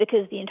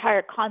because the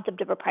entire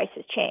concept of a price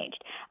has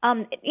changed.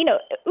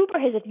 Uber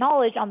has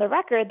acknowledged on the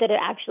record that it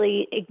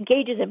actually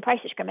engages in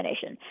price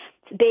discrimination.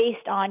 It's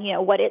based on,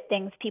 what it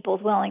thinks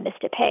people's willingness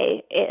to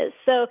pay is.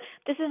 So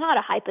this is not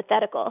a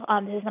hypothetical.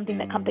 This is something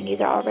that companies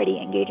are already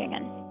engaging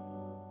in.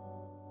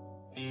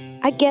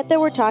 I get that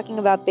we're talking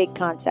about big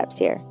concepts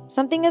here.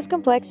 Something as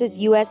complex as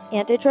U.S.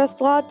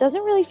 antitrust law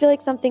doesn't really feel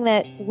like something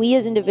that we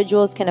as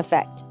individuals can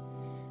affect.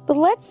 But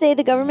let's say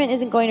the government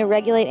isn't going to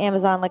regulate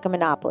Amazon like a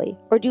monopoly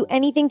or do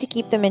anything to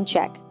keep them in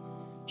check.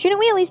 Shouldn't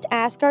we at least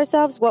ask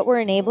ourselves what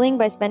we're enabling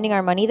by spending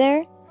our money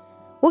there?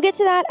 We'll get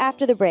to that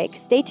after the break.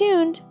 Stay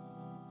tuned.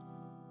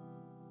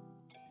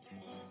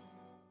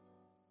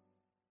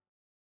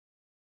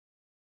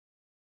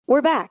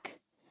 We're back.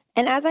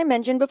 And as I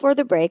mentioned before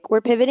the break,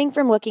 we're pivoting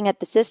from looking at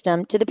the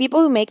system to the people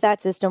who make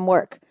that system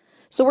work.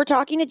 So we're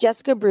talking to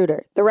Jessica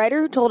Bruder, the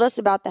writer who told us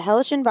about the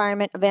hellish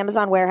environment of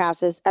Amazon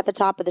warehouses at the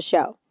top of the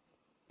show.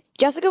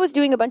 Jessica was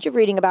doing a bunch of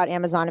reading about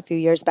Amazon a few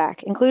years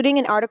back, including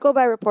an article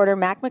by reporter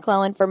Mac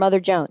McClellan for Mother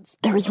Jones.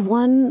 There was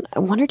one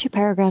or two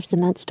paragraphs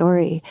in that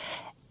story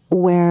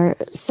where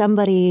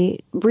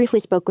somebody briefly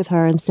spoke with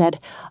her and said,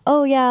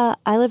 "Oh yeah,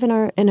 I live in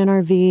an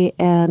RV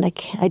and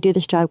I do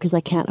this job because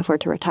I can't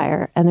afford to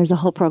retire. And there's a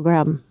whole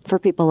program for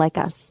people like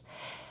us."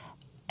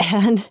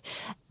 And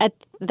at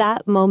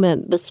that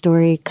moment, the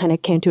story kind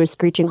of came to a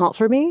screeching halt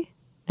for me.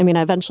 I mean,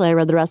 eventually I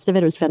read the rest of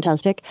it. It was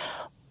fantastic.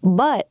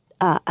 But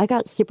I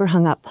got super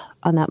hung up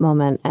on that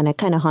moment and it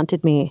kind of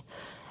haunted me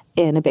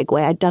in a big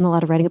way. I'd done a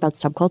lot of writing about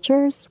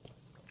subcultures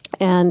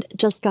and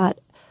just got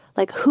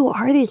who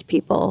are these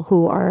people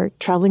who are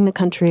traveling the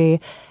country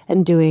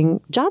and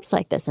doing jobs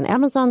like this? And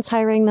Amazon's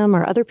hiring them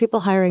or other people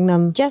hiring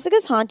them.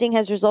 Jessica's haunting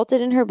has resulted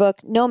in her book,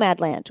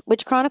 Nomadland,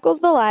 which chronicles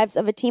the lives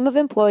of a team of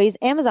employees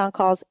Amazon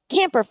calls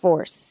Camper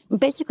Force.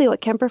 Basically, what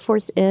Camper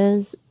Force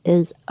is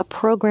a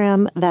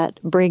program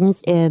that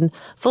brings in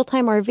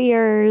full-time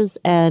RVers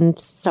and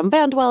some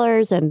van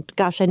dwellers. And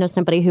gosh, I know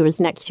somebody who was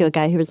next to a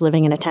guy who was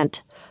living in a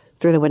tent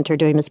through the winter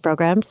doing this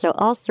program. So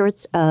all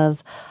sorts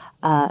of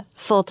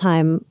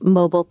full-time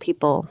mobile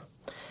people.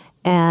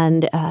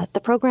 And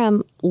the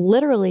program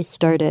literally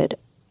started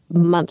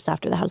months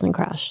after the housing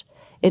crash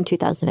in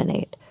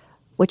 2008,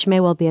 which may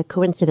well be a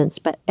coincidence.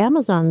 But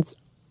Amazon's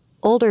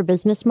older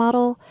business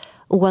model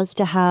was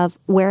to have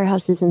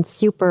warehouses in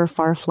super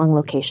far-flung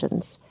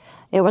locations.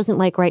 It wasn't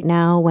like right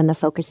now when the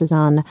focus is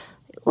on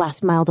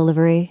last-mile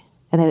delivery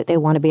and they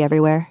want to be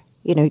everywhere.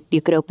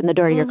 You could open the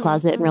door to your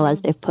closet and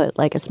realize they've put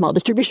a small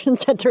distribution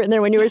center in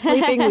there when you were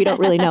sleeping. We don't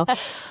really know.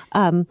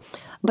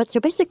 But so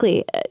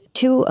basically,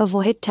 to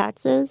avoid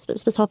taxes,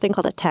 there's this whole thing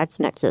called a tax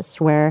nexus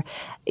where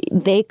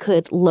they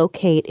could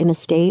locate in a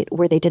state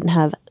where they didn't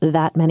have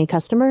that many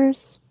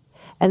customers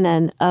and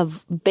then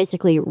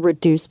basically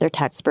reduce their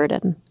tax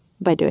burden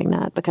by doing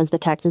that because the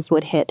taxes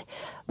would hit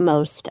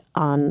most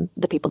on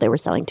the people they were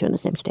selling to in the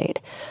same state.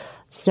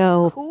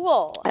 So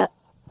cool.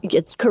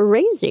 It's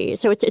crazy.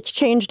 So it's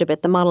changed a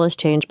bit. The model has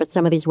changed, but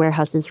some of these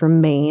warehouses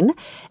remain,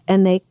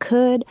 and they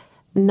could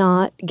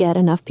not get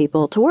enough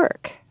people to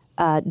work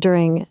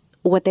during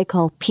what they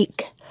call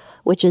peak,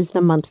 which is the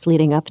months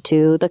leading up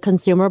to the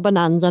consumer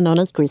bonanza known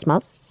as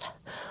Christmas.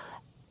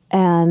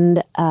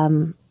 And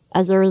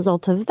as a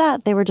result of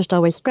that, they were just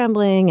always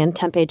scrambling, and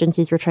temp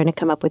agencies were trying to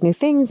come up with new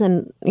things.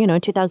 And,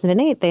 in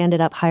 2008, they ended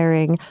up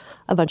hiring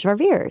a bunch of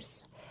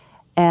RVers.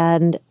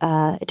 And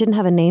it didn't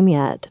have a name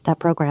yet, that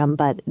program,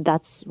 but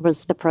that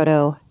was the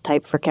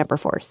prototype for Camper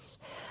Force,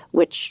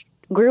 which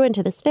grew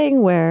into this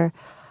thing where,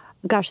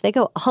 gosh, they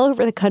go all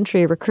over the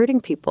country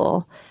recruiting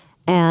people.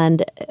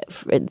 And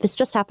this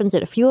just happens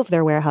at a few of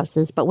their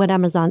warehouses. But what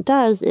Amazon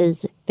does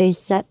is they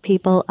set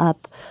people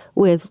up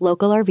with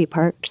local RV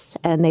parks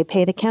and they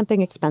pay the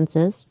camping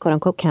expenses, quote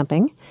unquote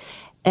camping.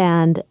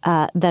 And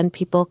then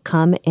people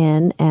come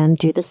in and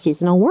do the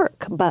seasonal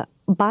work. But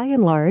by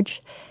and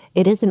large,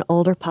 it is an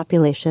older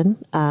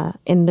population.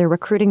 In their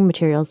recruiting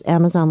materials,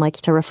 Amazon likes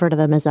to refer to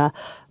them as a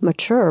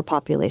mature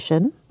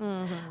population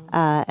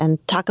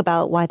and talk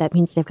about why that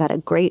means they've got a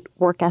great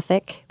work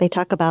ethic. They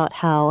talk about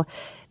how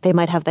they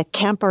might have the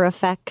camper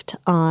effect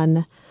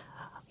on,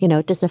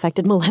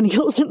 disaffected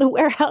millennials in the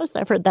warehouse.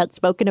 I've heard that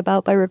spoken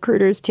about by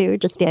recruiters too,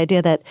 just the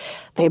idea that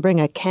they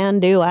bring a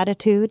can-do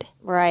attitude.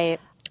 Right.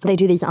 They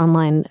do these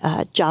online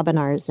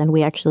jobinars, and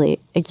we actually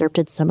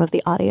excerpted some of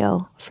the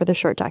audio for the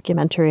short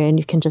documentary, and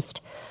you can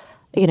just,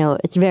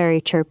 it's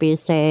very chirpy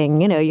saying,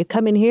 you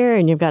come in here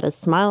and you've got a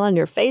smile on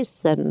your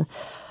face. And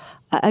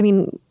I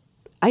mean,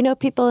 I know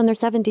people in their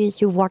 70s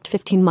who've walked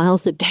 15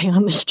 miles a day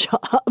on this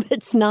job.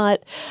 It's not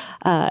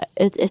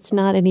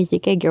an easy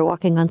gig. You're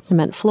walking on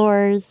cement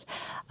floors.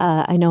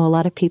 I know a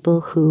lot of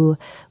people who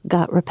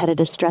got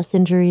repetitive stress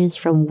injuries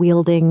from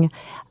wielding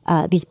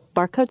these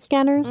barcode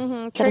scanners.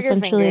 Trigger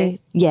finger.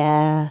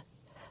 Yeah.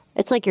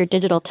 It's like your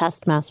digital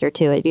taskmaster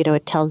too.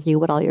 It tells you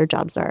what all your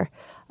jobs are.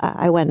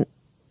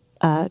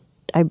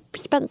 I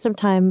spent some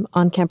time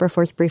on Camper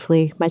Force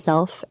briefly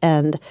myself,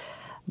 and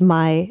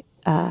my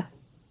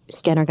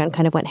scanner gun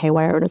kind of went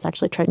haywire and was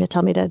actually trying to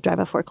tell me to drive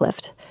a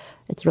forklift.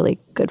 It's really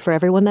good for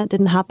everyone that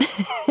didn't happen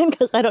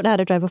because I don't know how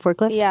to drive a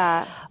forklift.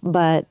 Yeah.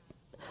 But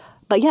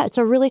yeah, it's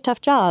a really tough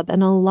job,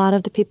 and a lot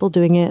of the people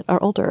doing it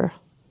are older.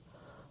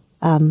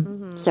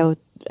 So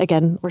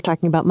again, we're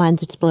talking about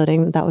minds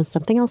exploding. That was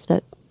something else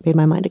that made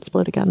my mind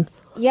explode again.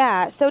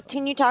 Yeah. So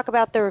can you talk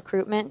about the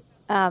recruitment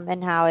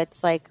and how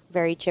it's like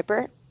very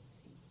chipper?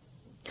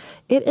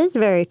 It is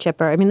very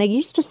chipper. I mean, they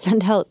used to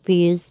send out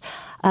these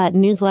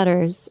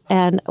newsletters,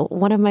 and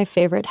one of my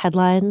favorite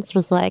headlines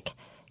was like,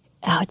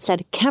 it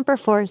said, Camper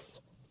Force,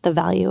 the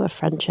value of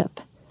friendship.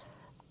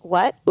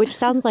 What? Which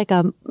sounds like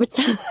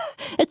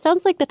it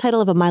sounds like the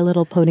title of a My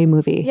Little Pony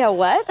movie. Yeah,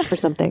 what? Or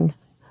something.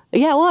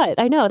 Yeah, what?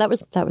 I know. That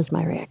was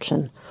my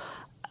reaction.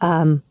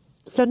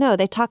 So no,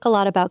 they talk a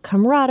lot about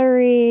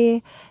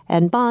camaraderie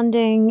and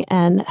bonding,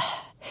 and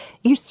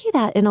you see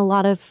that in a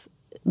lot of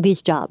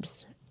these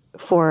jobs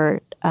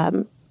for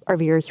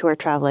RVers who are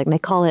traveling. They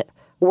call it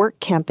work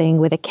camping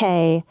with a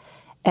K.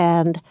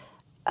 And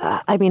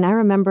I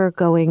remember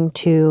going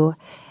to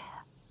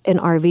an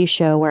RV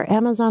show where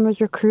Amazon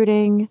was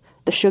recruiting,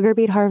 the sugar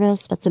beet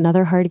harvest. That's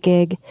another hard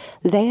gig.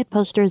 They had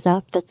posters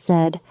up that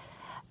said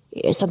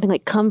something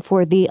like, come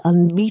for the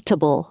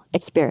unbeatable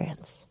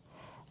experience.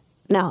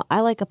 Now,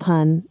 I like a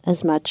pun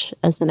as much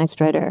as the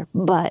next writer,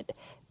 but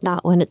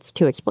not when it's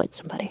to exploit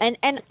somebody.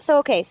 And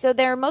so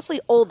they're mostly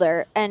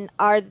older, and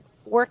are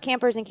work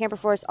campers and Camper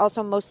Force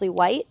also mostly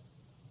white?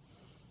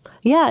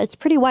 Yeah, it's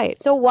pretty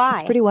white. So why?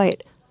 It's pretty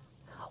white.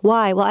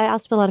 Why? Well, I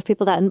asked a lot of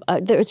people that,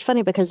 and it's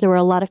funny because there were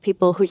a lot of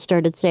people who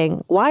started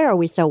saying, why are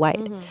we so white?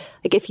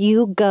 Like if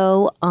you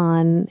go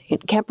on,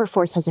 Camper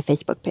Force has a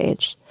Facebook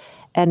page,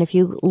 and if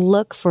you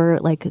look for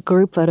like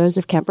group photos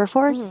of Camper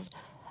Force,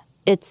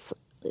 it's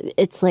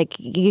like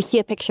you see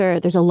a picture,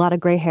 there's a lot of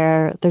gray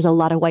hair, there's a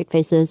lot of white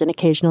faces, and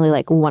occasionally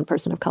like one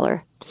person of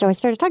color. So I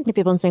started talking to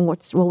people and saying,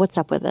 what's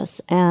up with this?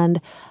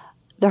 And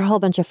there are a whole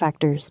bunch of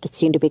factors that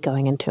seem to be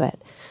going into it.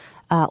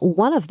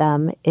 One of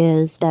them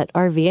is that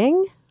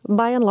RVing,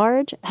 by and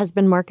large, has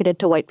been marketed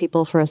to white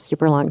people for a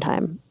super long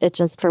time. It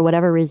just, for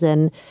whatever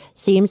reason,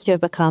 seems to have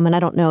become, and I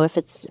don't know if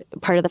it's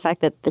part of the fact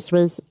that this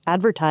was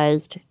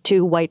advertised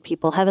to white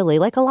people heavily,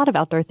 like a lot of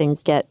outdoor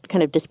things get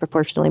kind of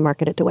disproportionately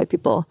marketed to white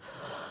people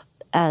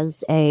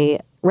as a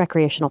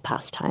recreational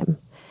pastime.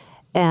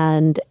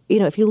 And,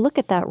 if you look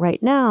at that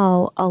right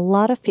now, a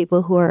lot of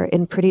people who are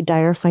in pretty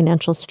dire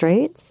financial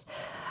straits,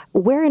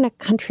 we're in a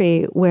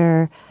country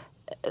where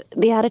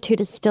the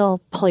attitude is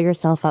still pull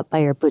yourself up by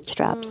your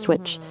bootstraps,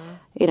 which,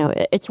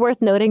 it's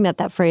worth noting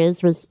that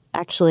phrase was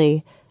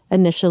actually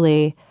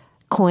initially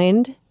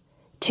coined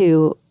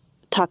to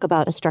talk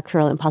about a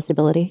structural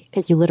impossibility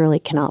because you literally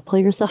cannot pull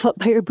yourself up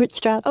by your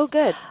bootstraps. Oh,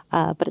 good.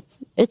 But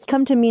it's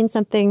come to mean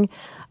something,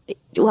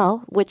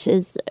 which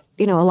is,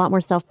 a lot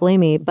more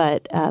self-blamey,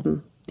 but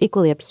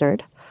equally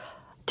absurd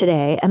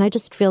today. And I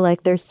just feel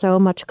like there's so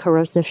much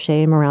corrosive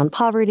shame around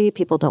poverty.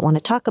 People don't want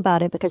to talk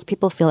about it because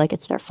people feel like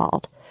it's their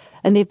fault.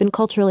 And they've been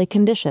culturally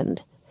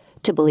conditioned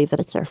to believe that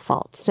it's their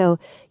fault. So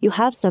you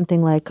have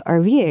something like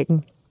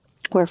RVing,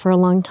 where for a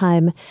long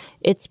time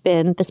it's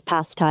been this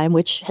pastime,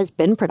 which has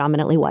been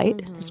predominantly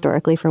white,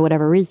 historically, for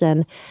whatever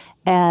reason.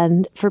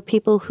 And for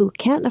people who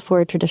can't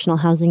afford traditional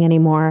housing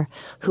anymore,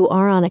 who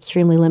are on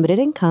extremely limited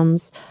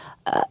incomes,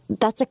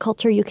 that's a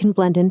culture you can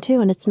blend into,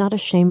 and it's not a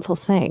shameful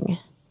thing.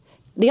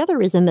 The other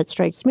reason that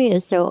strikes me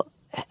is, so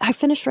I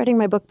finished writing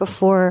my book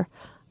before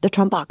the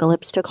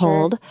Trumpocalypse took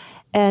hold.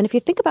 And if you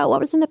think about what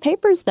was in the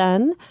papers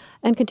then,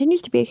 and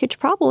continues to be a huge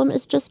problem,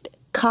 is just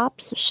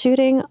cops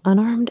shooting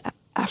unarmed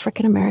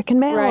African-American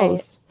males.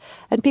 Right.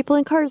 And people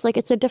in cars, like,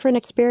 it's a different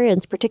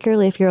experience,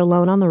 particularly if you're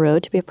alone on the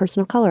road to be a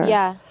person of color.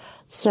 Yeah.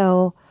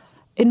 So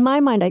in my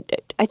mind,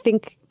 I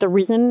think the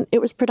reason it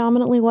was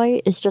predominantly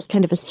white is just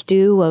kind of a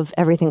stew of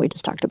everything we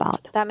just talked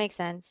about. That makes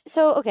sense.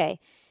 So, okay.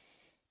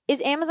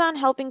 Is Amazon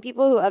helping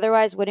people who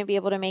otherwise wouldn't be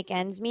able to make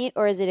ends meet,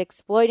 or is it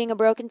exploiting a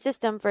broken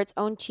system for its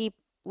own cheap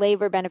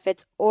labor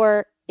benefits,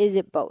 or is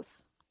it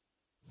both?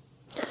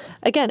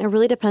 Again, it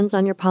really depends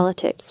on your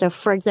politics. So,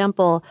 for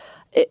example,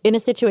 in a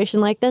situation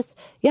like this,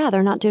 yeah,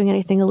 they're not doing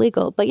anything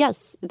illegal. But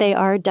yes, they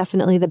are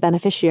definitely the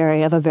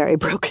beneficiary of a very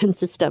broken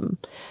system,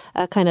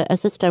 kind of a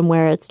system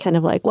where it's kind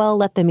of like, well,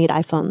 let them eat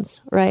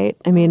iPhones, right?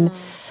 I mean,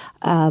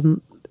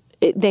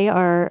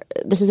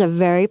 this is a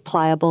very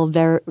pliable,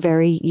 very,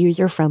 very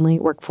user-friendly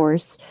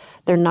workforce.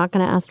 They're not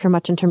going to ask for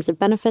much in terms of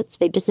benefits.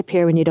 They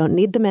disappear when you don't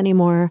need them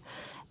anymore.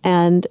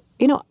 And,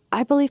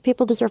 I believe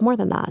people deserve more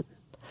than that.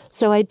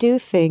 So I do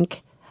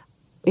think,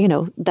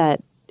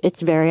 that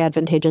it's very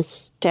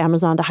advantageous to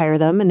Amazon to hire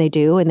them, and they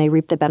do, and they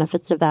reap the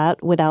benefits of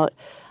that without,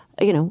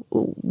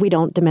 we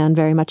don't demand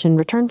very much in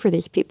return for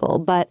these people.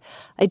 But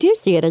I do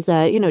see it as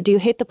do you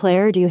hate the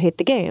player or do you hate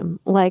the game?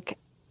 Like,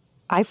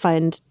 I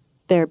find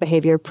their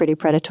behavior pretty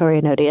predatory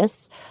and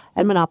odious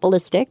and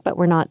monopolistic, but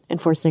we're not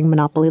enforcing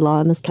monopoly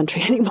law in this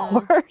country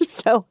anymore.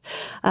 So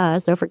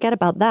forget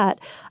about that.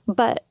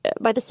 But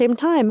by the same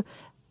time,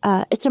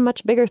 it's a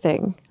much bigger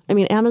thing. I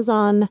mean,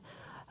 Amazon,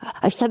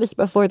 I've said this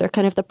before, they're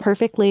kind of the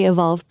perfectly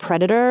evolved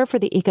predator for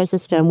the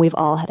ecosystem we've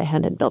all had a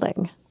hand in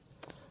building.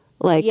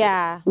 Like,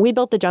 we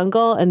built the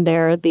jungle and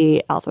they're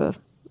the alpha,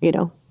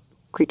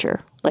 creature.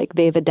 Like,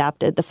 they've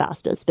adapted the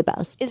fastest, the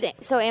best.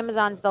 So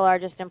Amazon's the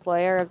largest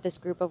employer of this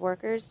group of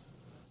workers?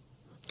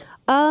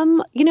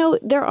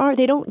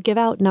 They don't give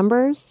out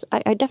numbers.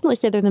 I definitely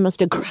say they're the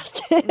most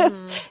aggressive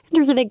in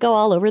terms of they go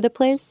all over the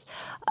place.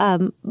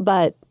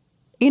 But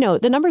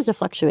the numbers have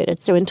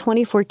fluctuated. So in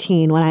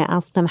 2014, when I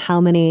asked them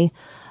how many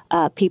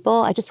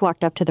people, I just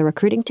walked up to the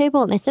recruiting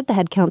table and they said the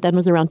head count then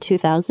was around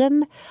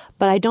 2,000,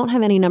 but I don't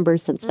have any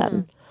numbers since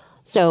then.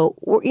 So,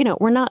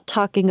 we're not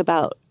talking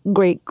about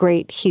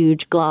great,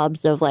 huge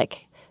globs of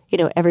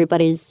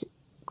everybody's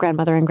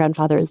grandmother and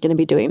grandfather is going to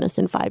be doing this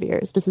in 5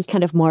 years. This is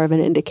kind of more of an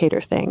indicator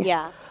thing.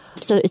 Yeah.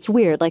 So it's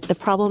weird. Like, the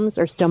problems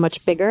are so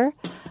much bigger,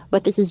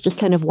 but this is just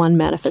kind of one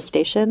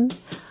manifestation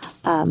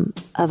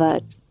of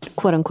a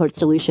quote-unquote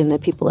solution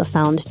that people have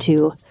found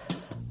to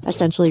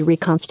essentially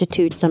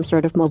reconstitute some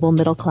sort of mobile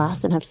middle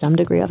class and have some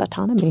degree of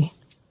autonomy.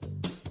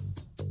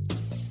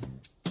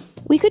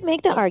 We could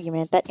make the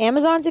argument that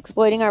Amazon's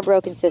exploiting our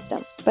broken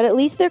system, but at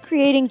least they're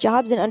creating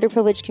jobs in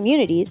underprivileged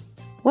communities.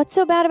 What's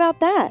so bad about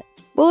that?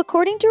 Well,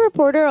 according to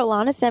reporter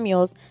Alana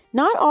Samuels,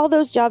 not all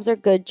those jobs are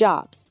good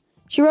jobs.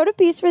 She wrote a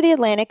piece for The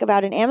Atlantic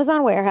about an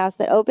Amazon warehouse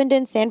that opened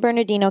in San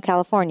Bernardino,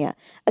 California,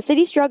 a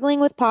city struggling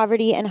with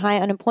poverty and high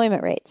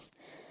unemployment rates.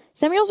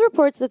 Samuels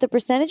reports that the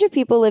percentage of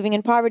people living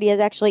in poverty has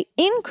actually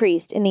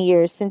increased in the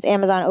years since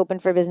Amazon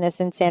opened for business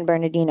in San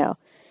Bernardino.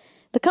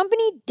 The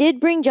company did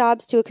bring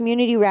jobs to a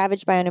community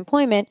ravaged by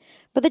unemployment,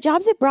 but the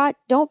jobs it brought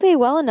don't pay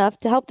well enough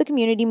to help the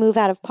community move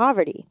out of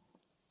poverty.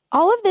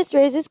 All of this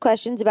raises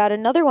questions about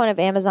another one of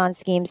Amazon's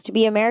schemes to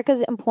be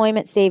America's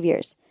employment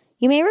saviors.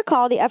 You may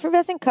recall the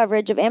effervescent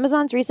coverage of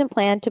Amazon's recent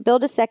plan to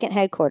build a second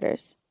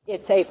headquarters.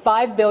 It's a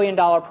 $5 billion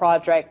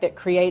project that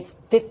creates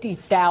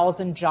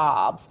 50,000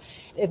 jobs.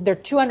 There are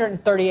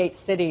 238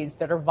 cities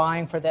that are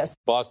vying for this.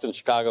 Boston,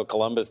 Chicago,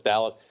 Columbus,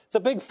 Dallas. It's a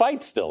big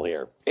fight still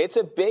here. It's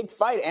a big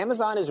fight.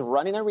 Amazon is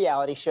running a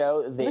reality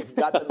show. They've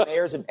got the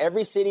mayors of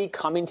every city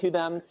coming to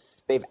them.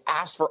 They've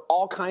asked for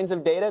all kinds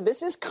of data.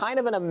 This is kind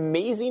of an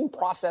amazing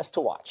process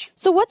to watch.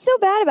 So what's so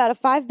bad about a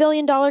 $5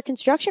 billion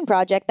construction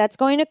project that's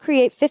going to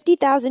create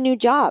 50,000 new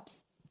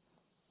jobs?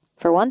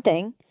 For one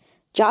thing,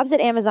 jobs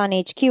at Amazon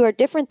HQ are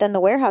different than the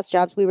warehouse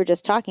jobs we were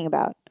just talking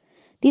about.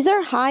 These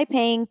are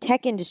high-paying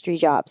tech industry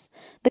jobs,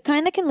 the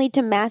kind that can lead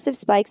to massive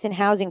spikes in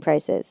housing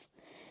prices.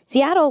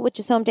 Seattle, which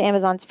is home to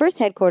Amazon's first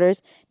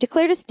headquarters,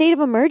 declared a state of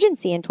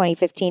emergency in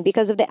 2015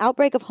 because of the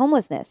outbreak of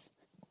homelessness.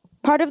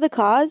 Part of the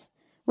cause?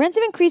 Rents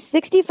have increased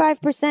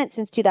 65%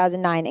 since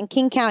 2009 in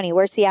King County,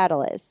 where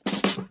Seattle is.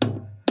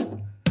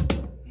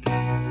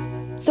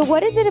 So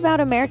what is it about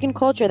American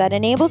culture that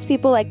enables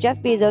people like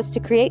Jeff Bezos to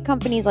create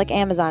companies like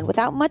Amazon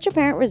without much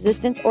apparent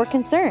resistance or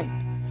concern?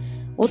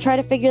 We'll try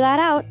to figure that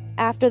out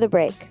after the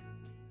break.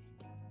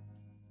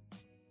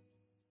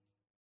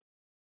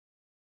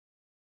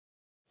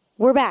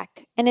 We're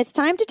back, and it's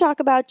time to talk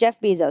about Jeff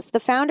Bezos, the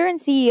founder and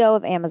CEO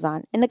of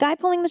Amazon, and the guy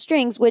pulling the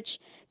strings, which,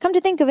 come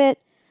to think of it,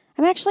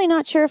 I'm actually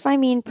not sure if I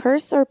mean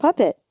purse or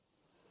puppet.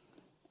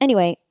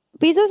 Anyway,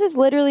 Bezos is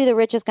literally the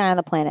richest guy on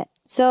the planet,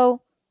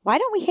 so why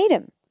don't we hate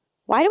him?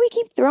 Why do we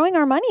keep throwing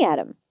our money at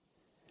him?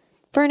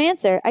 For an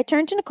answer, I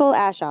turned to Nicole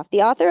Ashoff,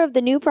 the author of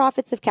The New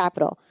Profits of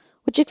Capital,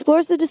 which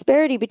explores the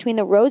disparity between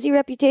the rosy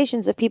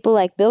reputations of people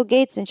like Bill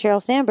Gates and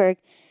Sheryl Sandberg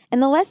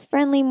and the less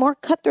friendly, more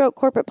cutthroat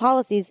corporate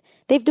policies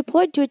they've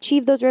deployed to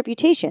achieve those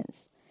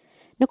reputations.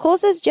 Nicole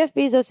says Jeff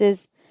Bezos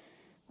is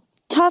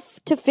tough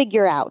to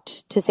figure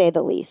out, to say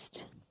the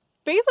least.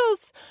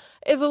 Bezos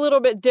is a little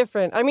bit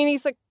different. I mean,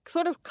 he's a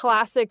sort of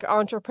classic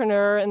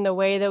entrepreneur in the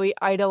way that we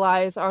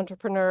idolize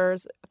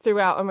entrepreneurs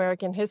throughout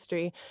American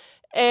history.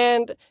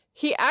 And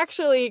he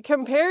actually,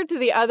 compared to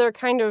the other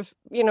kind of,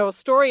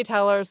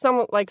 storytellers,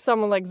 someone like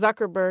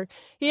Zuckerberg,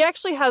 he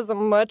actually has a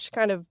much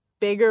kind of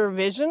bigger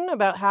vision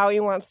about how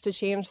he wants to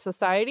change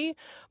society.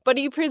 But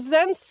he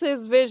presents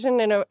his vision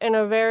in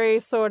a very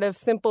sort of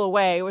simple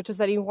way, which is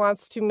that he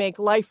wants to make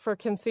life for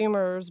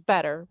consumers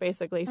better,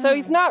 basically. So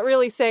he's not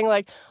really saying,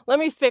 like, let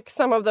me fix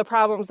some of the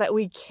problems that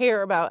we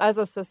care about as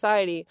a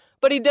society.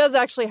 But he does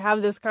actually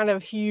have this kind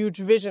of huge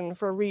vision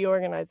for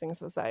reorganizing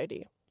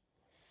society.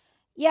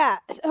 Yeah.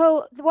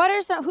 So what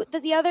are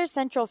the other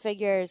central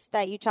figures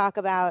that you talk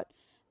about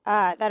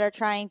that are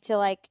trying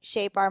to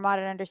shape our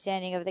modern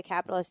understanding of the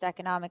capitalist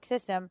economic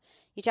system?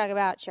 You talk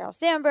about Sheryl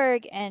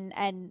Sandberg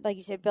and like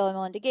you said, Bill and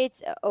Melinda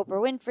Gates,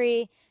 Oprah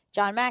Winfrey,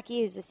 John Mackey,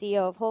 who's the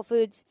CEO of Whole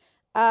Foods.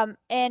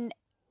 And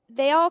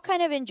they all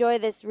kind of enjoy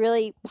this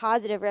really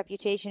positive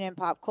reputation in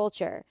pop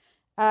culture.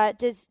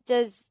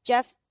 Does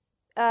Jeff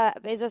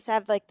Bezos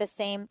have the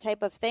same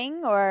type of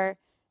thing, or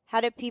how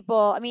do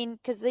people,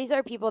 because these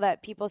are people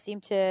that people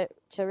seem to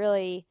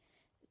really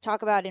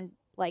talk about in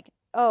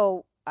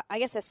I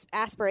guess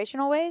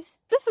aspirational ways?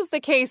 This is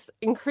the case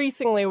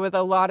increasingly with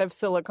a lot of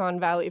Silicon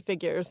Valley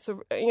figures.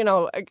 So,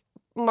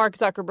 Mark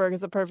Zuckerberg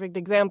is a perfect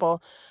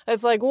example.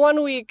 It's like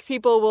 1 week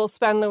people will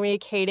spend the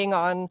week hating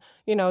on,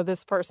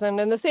 this person.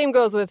 And the same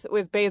goes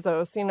with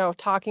Bezos,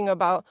 talking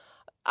about,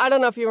 I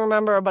don't know if you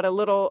remember, but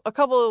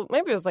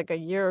maybe it was a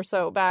year or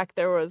so back,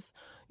 there was,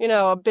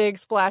 a big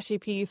splashy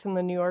piece in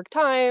the New York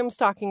Times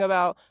talking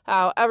about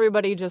how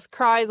everybody just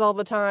cries all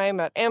the time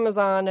at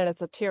Amazon and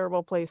it's a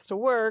terrible place to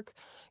work.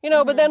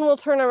 But then we'll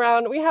turn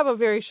around. We have a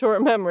very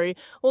short memory.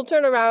 We'll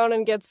turn around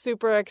and get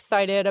super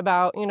excited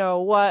about,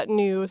 what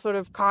new sort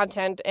of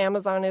content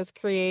Amazon is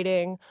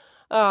creating.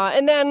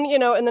 And then,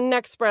 in the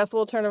next breath,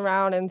 we'll turn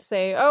around and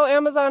say, oh,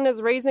 Amazon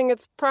is raising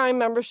its Prime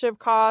membership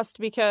cost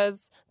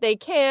because they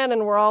can,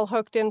 and we're all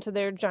hooked into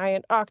their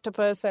giant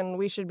octopus, and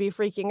we should be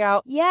freaking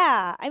out.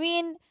 Yeah.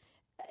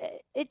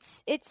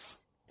 It's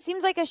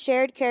seems like a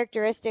shared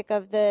characteristic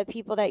of the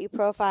people that you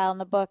profile in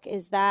the book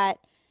is that,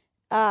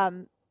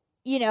 in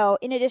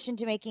addition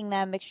to making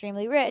them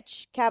extremely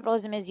rich,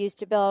 capitalism is used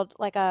to build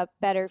a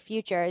better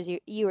future, as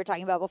you were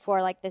talking about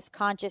before, this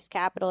conscious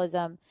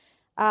capitalism.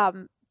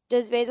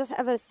 Does Bezos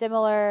have a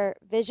similar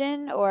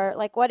vision, or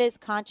what is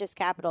conscious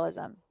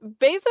capitalism?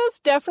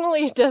 Bezos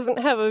definitely doesn't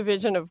have a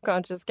vision of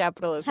conscious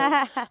capitalism.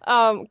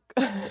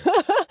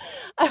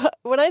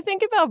 When I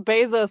think about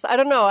Bezos, I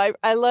don't know.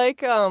 I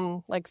like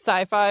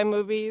sci-fi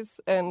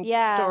movies and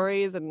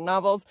stories and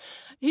novels.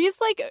 He's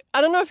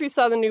I don't know if you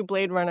saw the new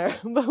Blade Runner,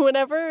 but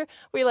whenever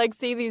we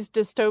see these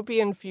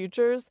dystopian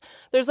futures,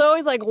 there's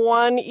always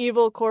one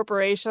evil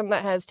corporation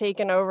that has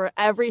taken over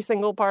every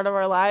single part of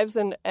our lives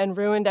and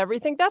ruined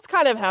everything. That's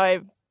kind of how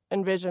I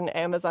envision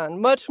Amazon,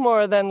 much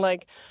more than a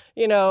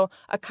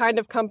kind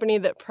of company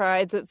that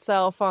prides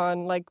itself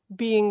on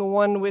being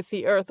one with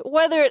the earth,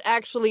 whether it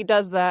actually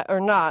does that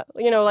or not.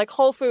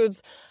 Whole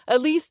Foods,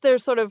 at least their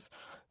sort of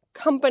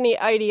company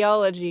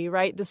ideology,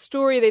 right? The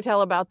story they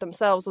tell about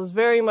themselves was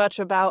very much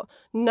about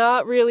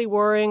not really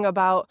worrying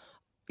about,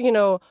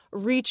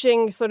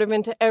 reaching sort of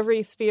into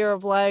every sphere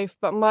of life,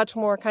 but much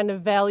more kind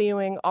of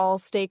valuing all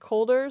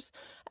stakeholders.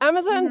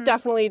 Amazon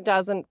definitely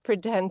doesn't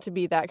pretend to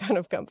be that kind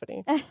of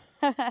company.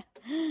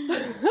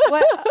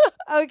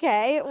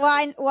 Okay.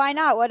 Why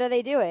not? What are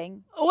they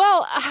doing?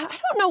 Well, I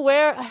don't know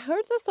where. I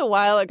heard this a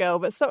while ago,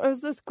 but it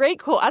was this great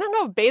quote. I don't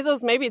know if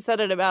Bezos maybe said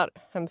it about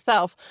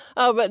himself,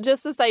 but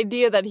just this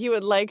idea that he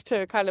would like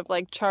to kind of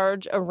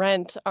charge a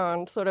rent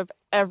on sort of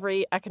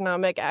every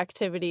economic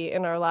activity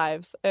in our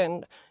lives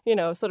and,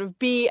 sort of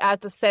be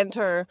at the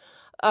center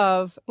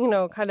of,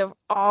 kind of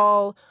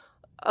all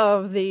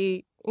of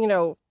the,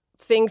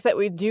 things that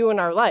we do in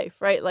our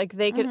life, right?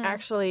 They could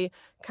actually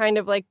kind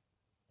of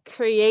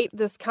create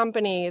this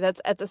company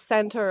that's at the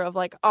center of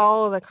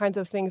all of the kinds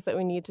of things that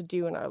we need to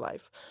do in our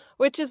life,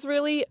 which is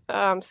really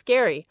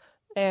scary.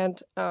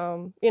 And,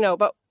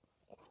 but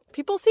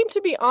people seem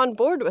to be on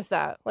board with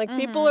that.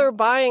 People are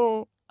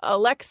buying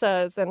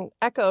Alexas and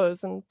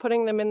Echoes and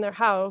putting them in their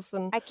house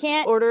and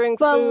ordering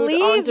food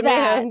on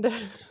demand.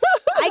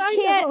 I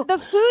can't, the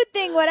food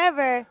thing,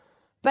 whatever,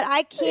 but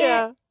I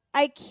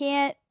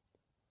can't.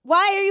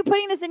 Why are you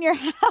putting this in your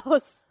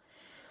house?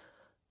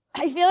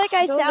 I feel like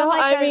I sound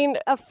like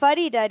a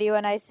fuddy-duddy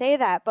when I say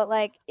that, but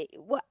what?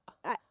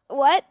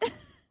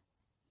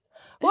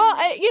 Well,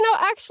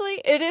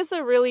 actually, it is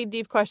a really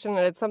deep question,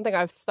 and it's something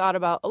I've thought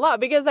about a lot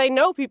because I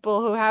know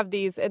people who have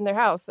these in their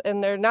house,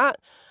 and they're not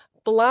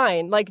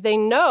blind. They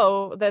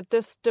know that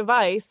this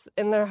device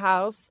in their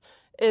house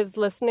is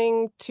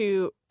listening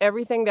to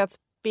everything that's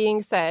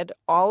being said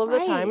all of the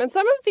time. And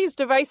some of these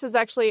devices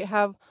actually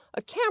have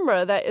a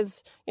camera that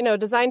is,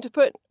 designed to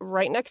put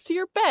right next to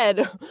your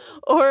bed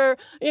or,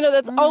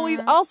 that's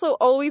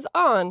always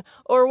on,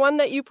 or one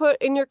that you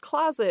put in your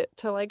closet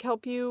to like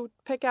help you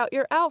pick out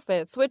your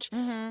outfits, which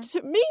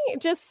to me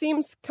just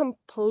seems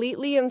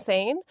completely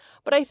insane.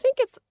 But I think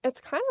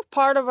it's kind of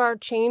part of our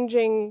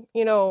changing,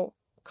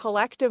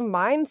 collective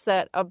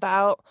mindset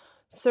about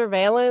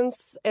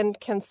surveillance and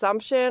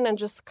consumption and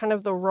just kind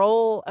of the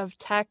role of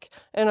tech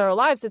in our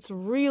lives. It's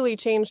really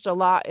changed a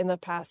lot in the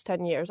past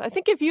 10 years. I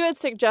think if you had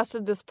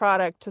suggested this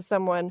product to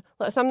someone,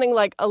 something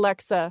like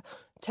Alexa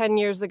 10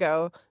 years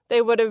ago,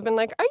 they would have been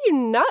like, are you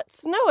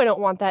nuts? No, I don't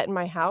want that in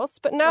my house.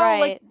 But now,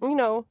 I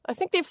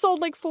think they've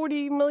sold like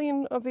 40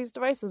 million of these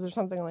devices or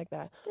something like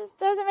that. This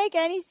doesn't make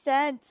any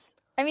sense.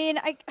 I mean,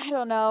 I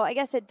don't know. I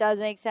guess it does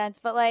make sense,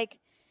 but like,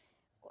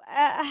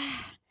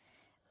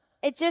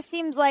 it just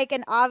seems like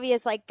an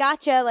obvious, like,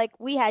 gotcha, like,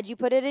 we had you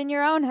put it in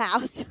your own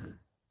house.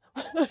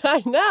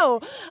 I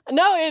know.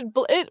 No,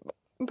 it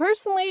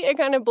personally, it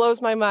kind of blows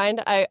my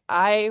mind.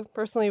 I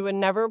personally would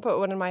never put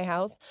one in my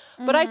house.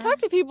 But I talk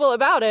to people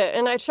about it,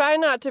 and I try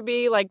not to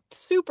be, like,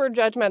 super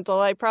judgmental.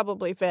 I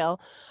probably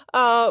fail.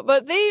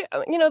 But they,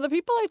 the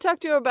people I talk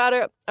to about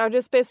it are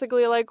just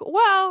basically like,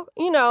 well,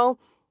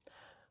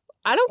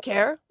 I don't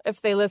care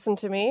if they listen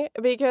to me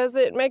because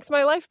it makes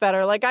my life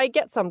better. Like, I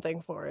get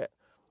something for it.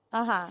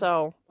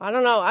 So, I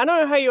don't know. I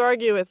don't know how you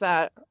argue with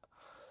that.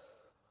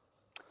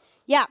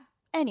 Yeah.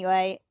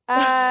 Anyway,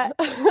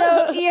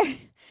 so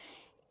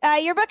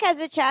your book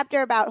has a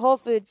chapter about Whole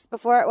Foods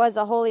before it was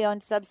a wholly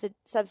owned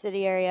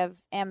subsidiary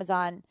of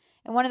Amazon.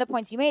 And one of the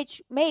points you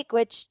make,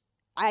 which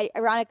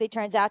ironically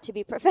turns out to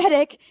be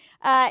prophetic,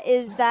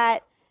 is that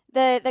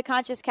the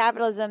conscious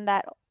capitalism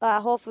that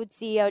Whole Foods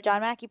CEO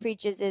John Mackey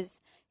preaches is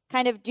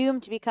kind of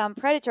doomed to become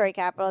predatory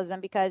capitalism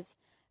because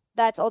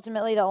that's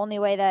ultimately the only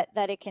way that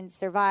it can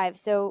survive.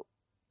 So,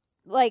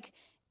 like,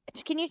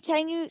 can you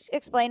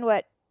explain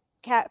what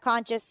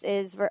conscious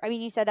is?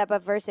 You said that,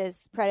 but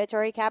versus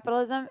predatory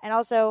capitalism, and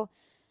also,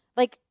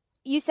 like,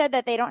 you said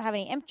that they don't have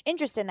any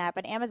interest in that,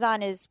 but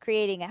Amazon is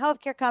creating a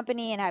healthcare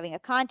company and having a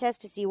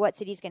contest to see what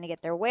city's going to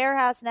get their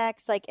warehouse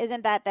next. Like,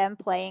 isn't that them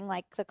playing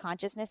like the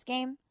consciousness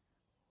game?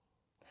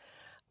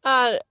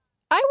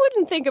 I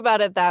wouldn't think about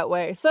it that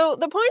way. So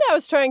the point I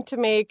was trying to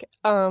make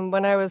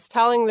when I was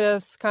telling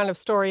this kind of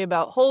story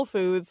about Whole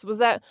Foods was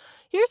that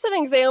here's an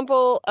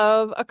example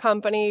of a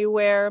company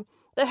where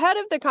the head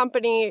of the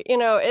company,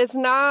 is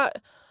not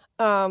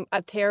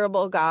a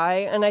terrible guy.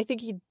 And I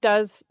think he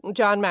does,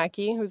 John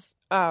Mackey, who's,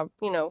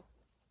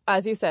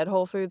 as you said,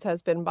 Whole Foods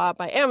has been bought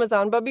by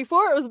Amazon. But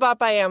before it was bought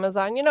by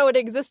Amazon, it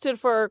existed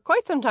for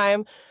quite some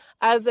time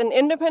as an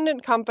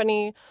independent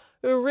company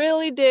who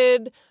really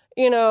did,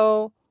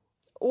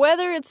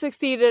 whether it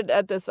succeeded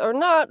at this or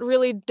not,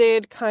 really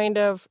did kind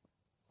of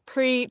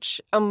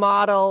preach a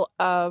model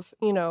of,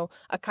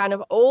 a kind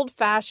of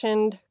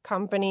old-fashioned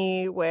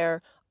company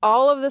where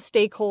all of the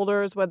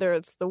stakeholders, whether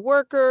it's the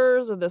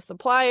workers or the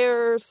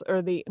suppliers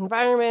or the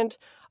environment,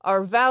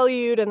 are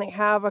valued and they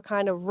have a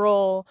kind of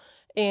role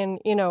in,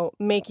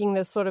 making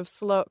this sort of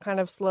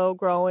slow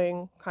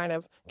growing, kind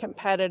of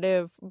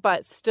competitive,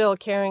 but still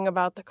caring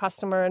about the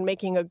customer and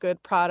making a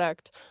good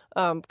product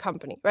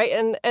company,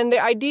 right? And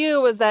the idea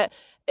was that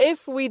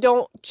if we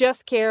don't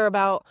just care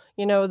about,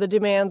 the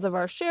demands of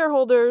our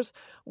shareholders,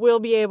 we'll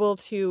be able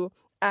to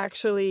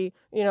actually,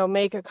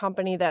 make a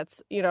company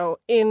that's,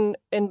 in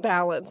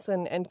balance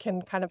and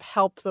can kind of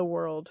help the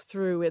world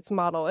through its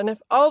model. And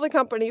if all the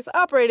companies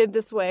operated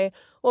this way,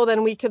 well,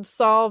 then we could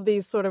solve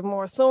these sort of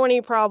more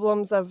thorny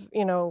problems of,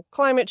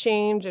 climate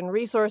change and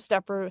resource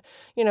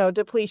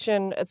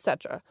depletion,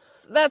 etc.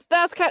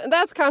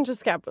 That's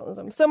conscious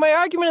capitalism. So my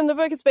argument in the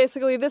book is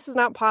basically this is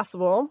not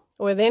possible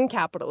within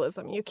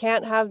capitalism. You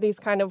can't have these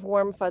kind of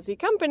warm, fuzzy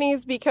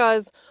companies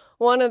because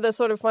one of the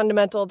sort of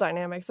fundamental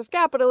dynamics of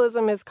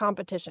capitalism is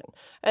competition.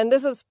 And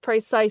this is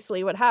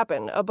precisely what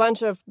happened. A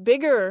bunch of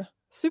bigger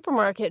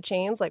supermarket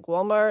chains like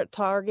Walmart,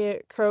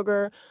 Target,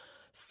 Kroger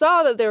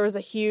saw that there was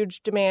a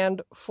huge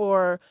demand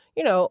for,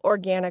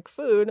 organic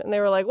food. And they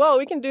were like, well,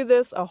 we can do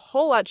this a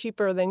whole lot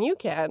cheaper than you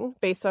can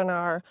based on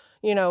our,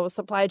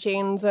 supply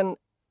chains and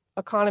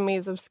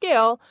economies of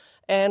scale.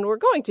 And we're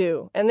going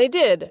to. And they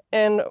did.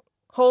 And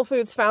Whole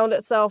Foods found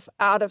itself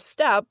out of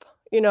step,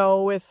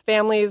 with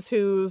families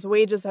whose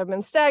wages have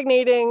been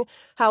stagnating,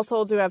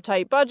 households who have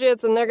tight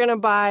budgets, and they're going to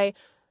buy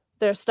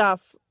their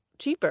stuff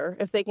cheaper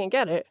if they can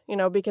get it,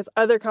 because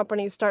other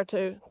companies start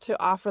to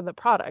offer the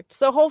product.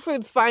 So Whole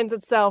Foods finds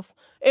itself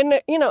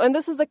in, and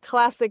this is a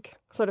classic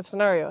sort of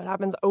scenario. It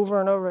happens over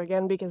and over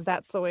again because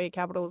that's the way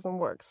capitalism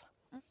works.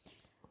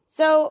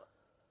 So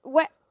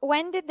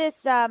when did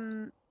this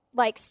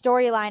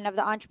storyline of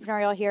the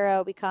entrepreneurial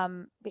hero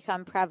become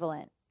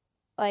prevalent?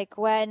 Like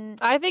when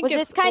I think was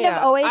this kind of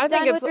always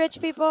done with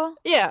rich people?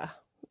 Yeah,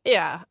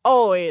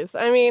 always.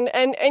 I mean,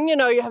 and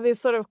you have these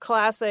sort of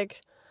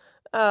classic,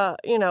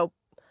 biopic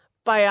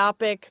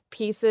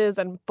pieces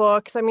and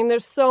books. I mean,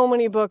 there's so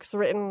many books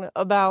written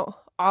about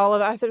all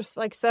of there's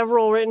like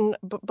several written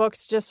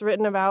books just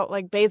written about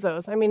like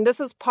Bezos. I mean, this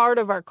is part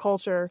of our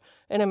culture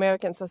in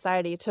American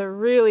society to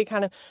really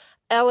kind of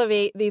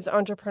elevate these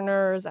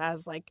entrepreneurs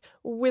as like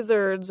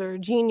wizards or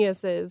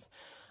geniuses.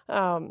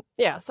 So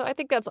I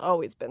think that's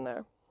always been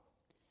there.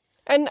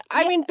 And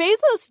I mean,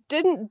 Bezos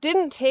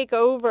didn't take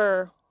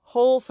over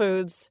Whole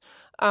Foods,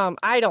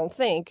 I don't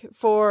think,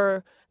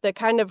 for the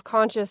kind of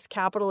conscious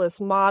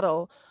capitalist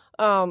model.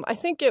 I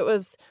think it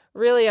was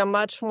really a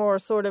much more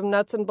sort of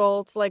nuts and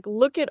bolts, like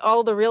look at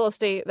all the real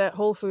estate that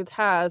Whole Foods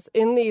has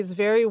in these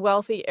very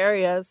wealthy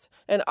areas.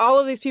 And all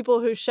of these people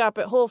who shop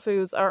at Whole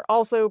Foods are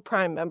also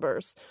Prime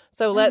members.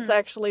 So let's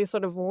actually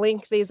sort of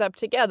link these up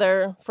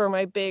together for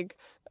my big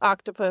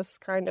octopus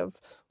kind of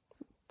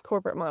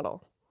corporate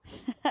model.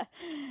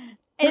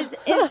 Is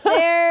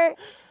there...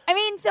 I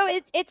mean, so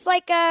it's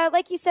like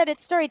you said,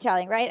 it's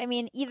storytelling, right? I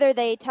mean, either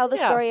they tell the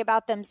story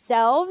about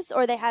themselves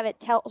or they have it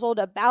told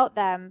about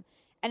them.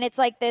 And it's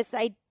like this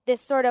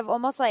sort of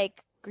almost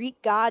like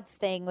Greek gods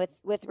thing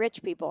with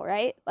rich people,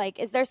 right? Like,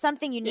 is there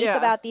something unique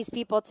about these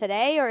people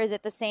today, or is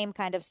it the same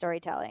kind of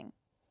storytelling?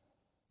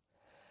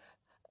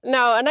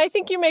 No, and I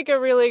think you make a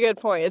really good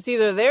point. It's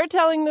either they're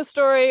telling the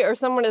story or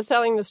someone is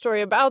telling the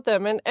story about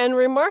them. And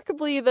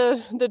remarkably,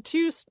 the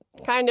two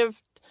kind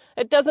of,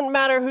 it doesn't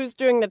matter who's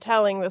doing the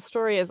telling, the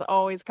story is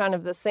always kind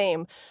of the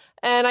same.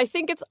 And I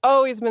think it's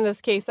always been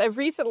this case. I've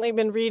recently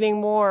been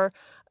reading more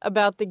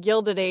about the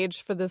Gilded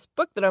Age for this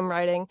book that I'm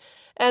writing.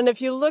 And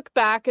if you look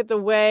back at the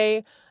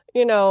way,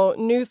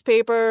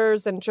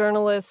 newspapers and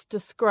journalists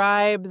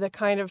describe the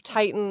kind of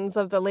titans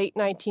of the late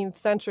 19th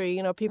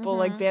century, people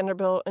like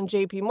Vanderbilt and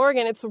J.P.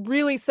 Morgan, it's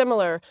really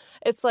similar.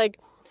 It's like,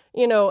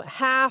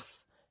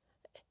 half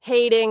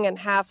hating and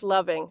half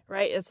loving,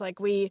 right? It's like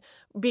we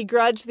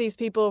begrudge these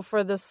people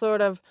for this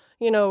sort of,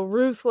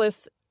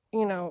 ruthless,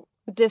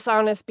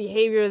 dishonest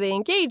behavior they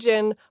engage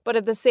in, but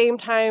at the same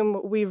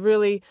time, we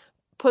really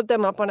put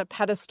them up on a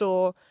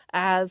pedestal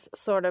as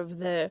sort of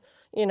the,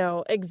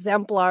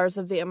 exemplars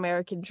of the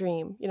American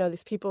dream.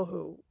 These people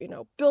who,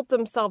 built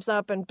themselves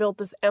up and built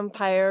this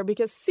empire,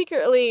 because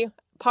secretly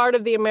part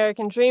of the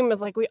American dream is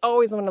like we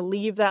always want to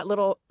leave that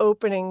little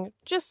opening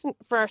just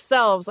for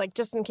ourselves, like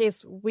just in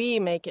case we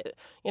make it,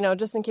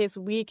 just in case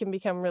we can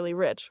become really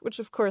rich, which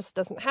of course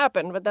doesn't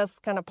happen, but that's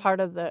kind of part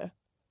of the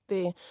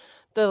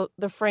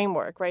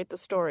framework, right? The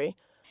story.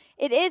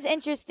 It is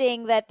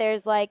interesting that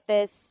there's like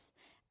this,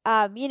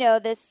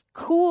 this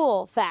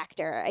cool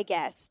factor, I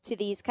guess, to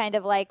these kind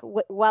of like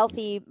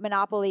wealthy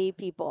monopoly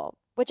people,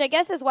 which I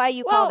guess is why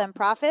you call them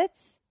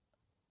prophets.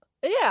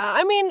 Yeah,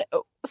 I mean,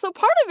 so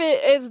part of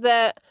it is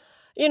that,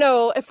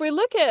 if we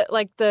look at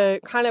like the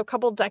kind of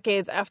couple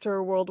decades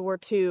after World War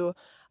II,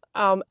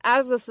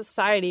 as a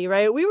society,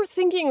 right, we were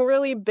thinking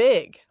really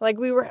big. Like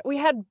we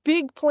had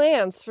big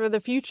plans for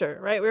the future,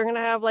 right? We were going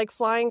to have like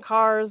flying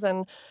cars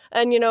and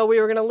we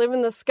were going to live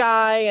in the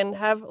sky and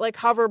have like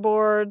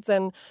hoverboards.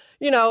 And,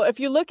 if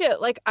you look at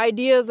like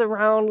ideas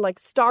around like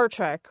Star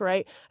Trek,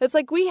 right, it's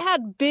like we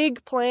had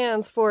big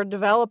plans for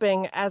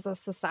developing as a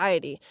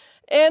society.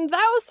 And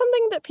that was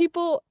something that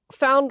people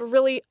found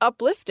really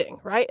uplifting,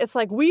 right? It's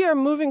like we are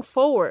moving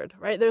forward,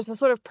 right? There's a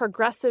sort of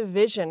progressive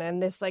vision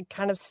and this like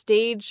kind of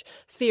stage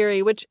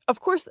theory, which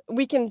of course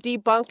we can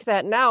debunk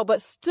that now,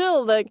 but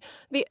still like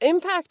the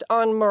impact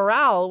on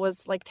morale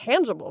was like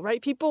tangible,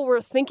 right? People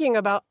were thinking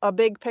about a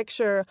big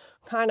picture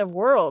kind of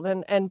world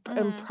and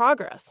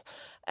progress.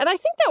 And I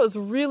think that was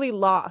really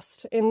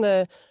lost in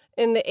the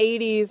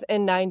 80s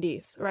and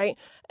 90s, right?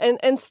 And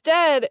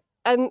instead,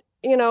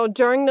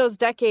 during those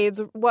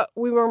decades, what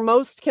we were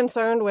most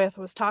concerned with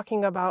was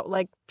talking about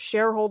like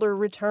shareholder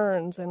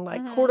returns and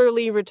like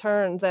quarterly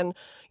returns and,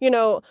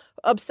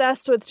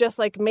 obsessed with just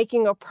like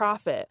making a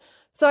profit.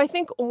 So I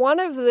think one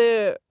of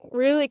the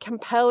really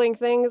compelling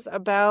things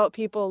about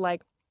people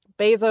like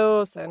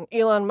Bezos and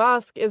Elon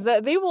Musk is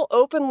that they will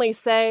openly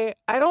say,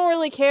 I don't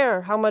really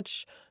care how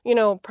much,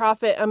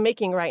 profit I'm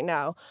making right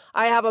now.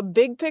 I have a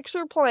big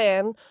picture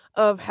plan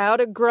of how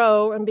to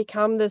grow and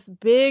become this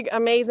big,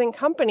 amazing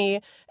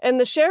company. And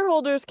the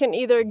shareholders can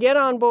either get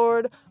on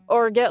board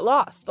or get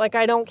lost. Like,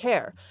 I don't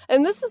care.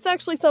 And this is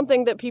actually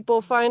something that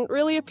people find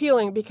really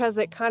appealing because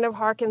it kind of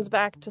harkens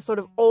back to sort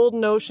of old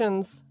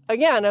notions,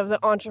 again, of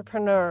the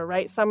entrepreneur,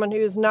 right? Someone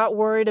who's not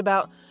worried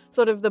about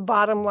sort of the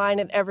bottom line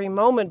at every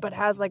moment, but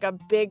has like a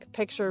big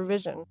picture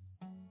vision.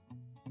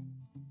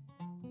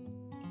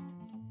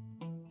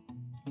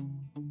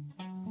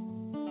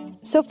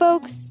 So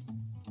folks,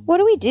 what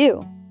do we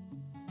do?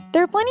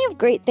 There are plenty of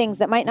great things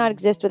that might not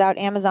exist without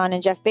Amazon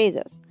and Jeff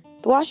Bezos.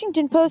 The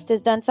Washington Post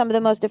has done some of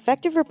the most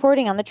effective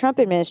reporting on the Trump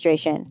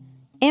administration.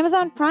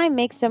 Amazon Prime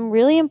makes some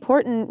really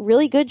important,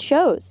 really good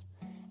shows.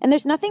 And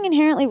there's nothing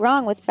inherently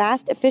wrong with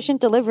fast,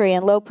 efficient delivery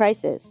and low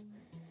prices.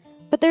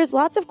 But there's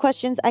lots of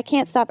questions I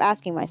can't stop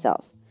asking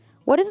myself.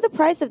 What is the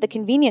price of the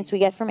convenience we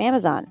get from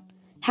Amazon?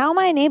 How am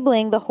I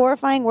enabling the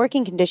horrifying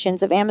working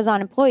conditions of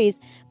Amazon employees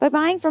by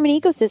buying from an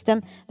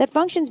ecosystem that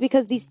functions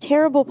because these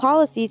terrible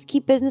policies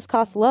keep business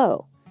costs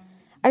low?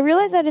 I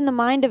realize that in the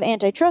mind of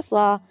antitrust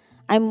law,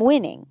 I'm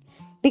winning.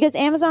 because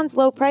Amazon's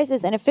low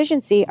prices and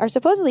efficiency are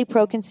supposedly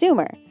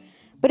pro-consumer.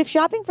 But if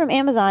shopping from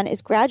Amazon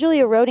is gradually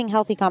eroding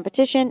healthy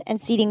competition and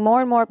ceding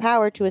more and more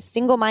power to a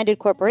single-minded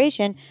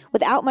corporation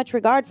without much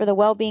regard for the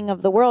well-being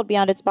of the world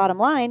beyond its bottom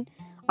line,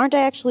 aren't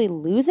I actually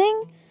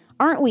losing?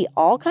 Aren't we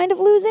all kind of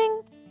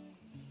losing?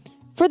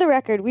 For the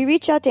record, we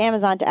reached out to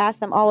Amazon to ask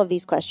them all of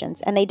these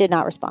questions, and they did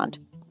not respond.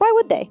 Why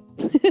would they?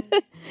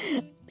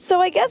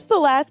 So I guess the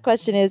last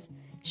question is,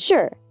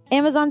 sure,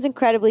 Amazon's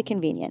incredibly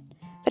convenient,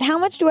 but how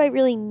much do I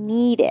really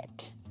need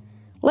it?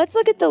 Let's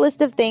look at the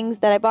list of things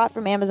that I bought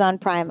from Amazon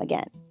Prime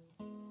again.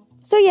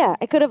 So yeah,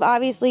 I could have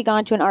obviously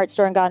gone to an art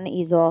store and gotten the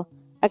easel.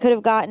 I could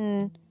have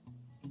gotten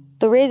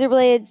the razor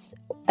blades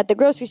at the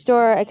grocery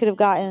store. I could have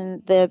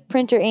gotten the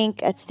printer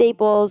ink at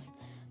Staples.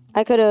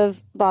 I could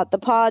have bought the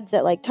pods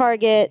at like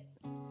Target.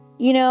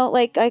 You know,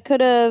 like I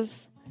could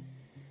have...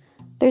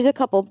 There's a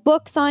couple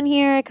books on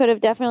here I could have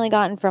definitely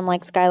gotten from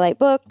like Skylight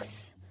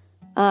Books.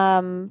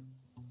 So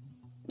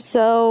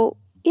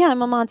yeah,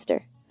 I'm a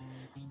monster.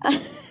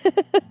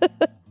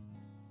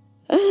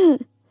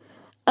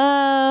 I'm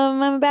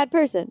a bad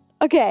person.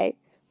 Okay.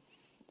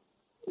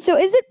 So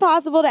is it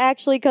possible to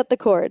actually cut the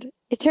cord?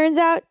 It turns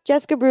out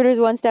Jessica Bruder's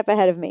one step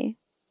ahead of me.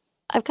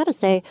 I've got to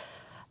say,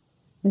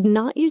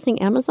 not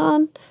using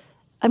Amazon,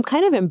 I'm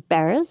kind of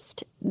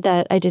embarrassed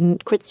that I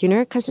didn't quit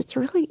sooner because it's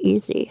really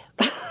easy.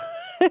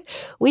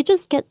 We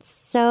just get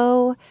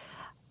so...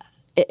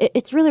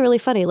 It's really, really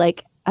funny.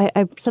 Like,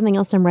 something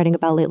else I'm writing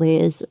about lately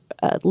is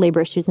labor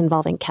issues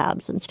involving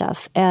cabs and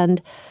stuff.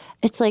 And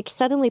it's like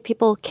suddenly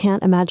people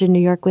can't imagine New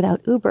York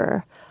without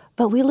Uber.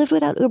 But we lived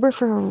without Uber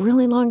for a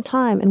really long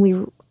time, and we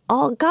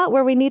all got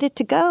where we needed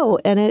to go.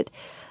 And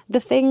the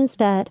things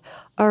that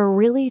are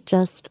really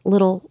just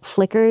little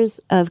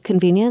flickers of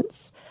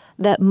convenience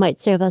that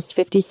might save us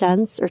 50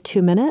 cents or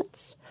 2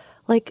 minutes,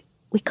 like,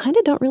 we kind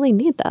of don't really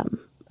need them.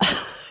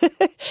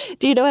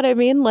 Do you know what I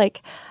mean?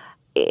 Like,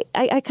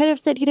 I kind of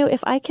said, you know,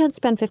 if I can't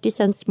spend 50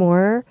 cents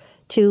more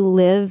to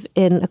live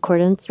in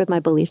accordance with my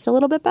beliefs a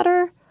little bit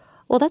better,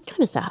 well, that's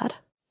kind of sad.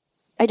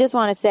 I just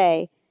want to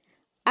say,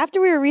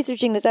 after we were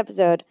researching this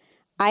episode,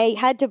 I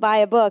had to buy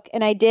a book,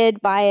 and I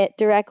did buy it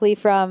directly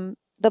from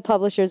the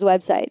publisher's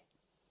website.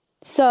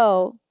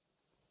 So,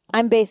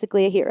 I'm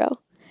basically a hero.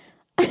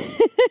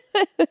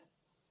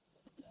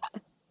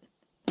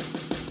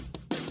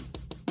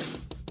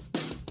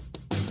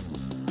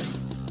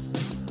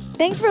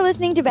 Thanks for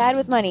listening to Bad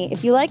with Money.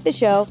 If you like the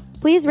show,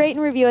 please rate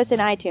and review us in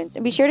iTunes,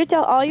 and be sure to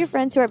tell all your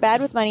friends who are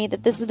bad with money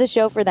that this is the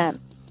show for them.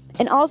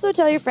 And also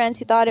tell your friends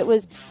who thought it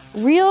was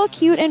real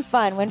cute and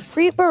fun when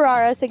Preet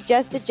Bharara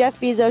suggested Jeff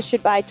Bezos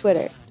should buy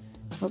Twitter.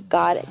 Oh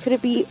God, could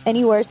it be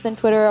any worse than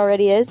Twitter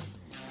already is?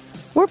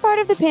 We're part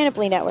of the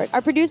Panoply Network.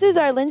 Our producers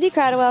are Lindsay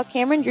Cradwell,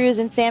 Cameron Drews,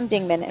 and Sam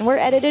Dingman, and we're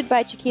edited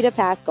by Chiquita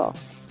Pascal.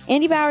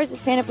 Andy Bowers is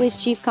Panoply's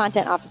Chief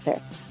Content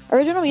Officer.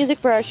 Original music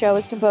for our show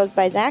was composed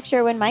by Zach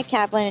Sherwin, Mike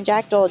Kaplan, and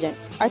Jack Dolgen.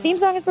 Our theme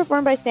song is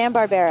performed by Sam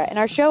Barbera, and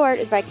our show art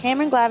is by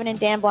Cameron Glavin and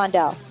Dan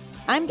Blondell.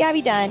 I'm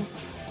Gabby Dunn.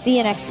 See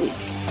you next week.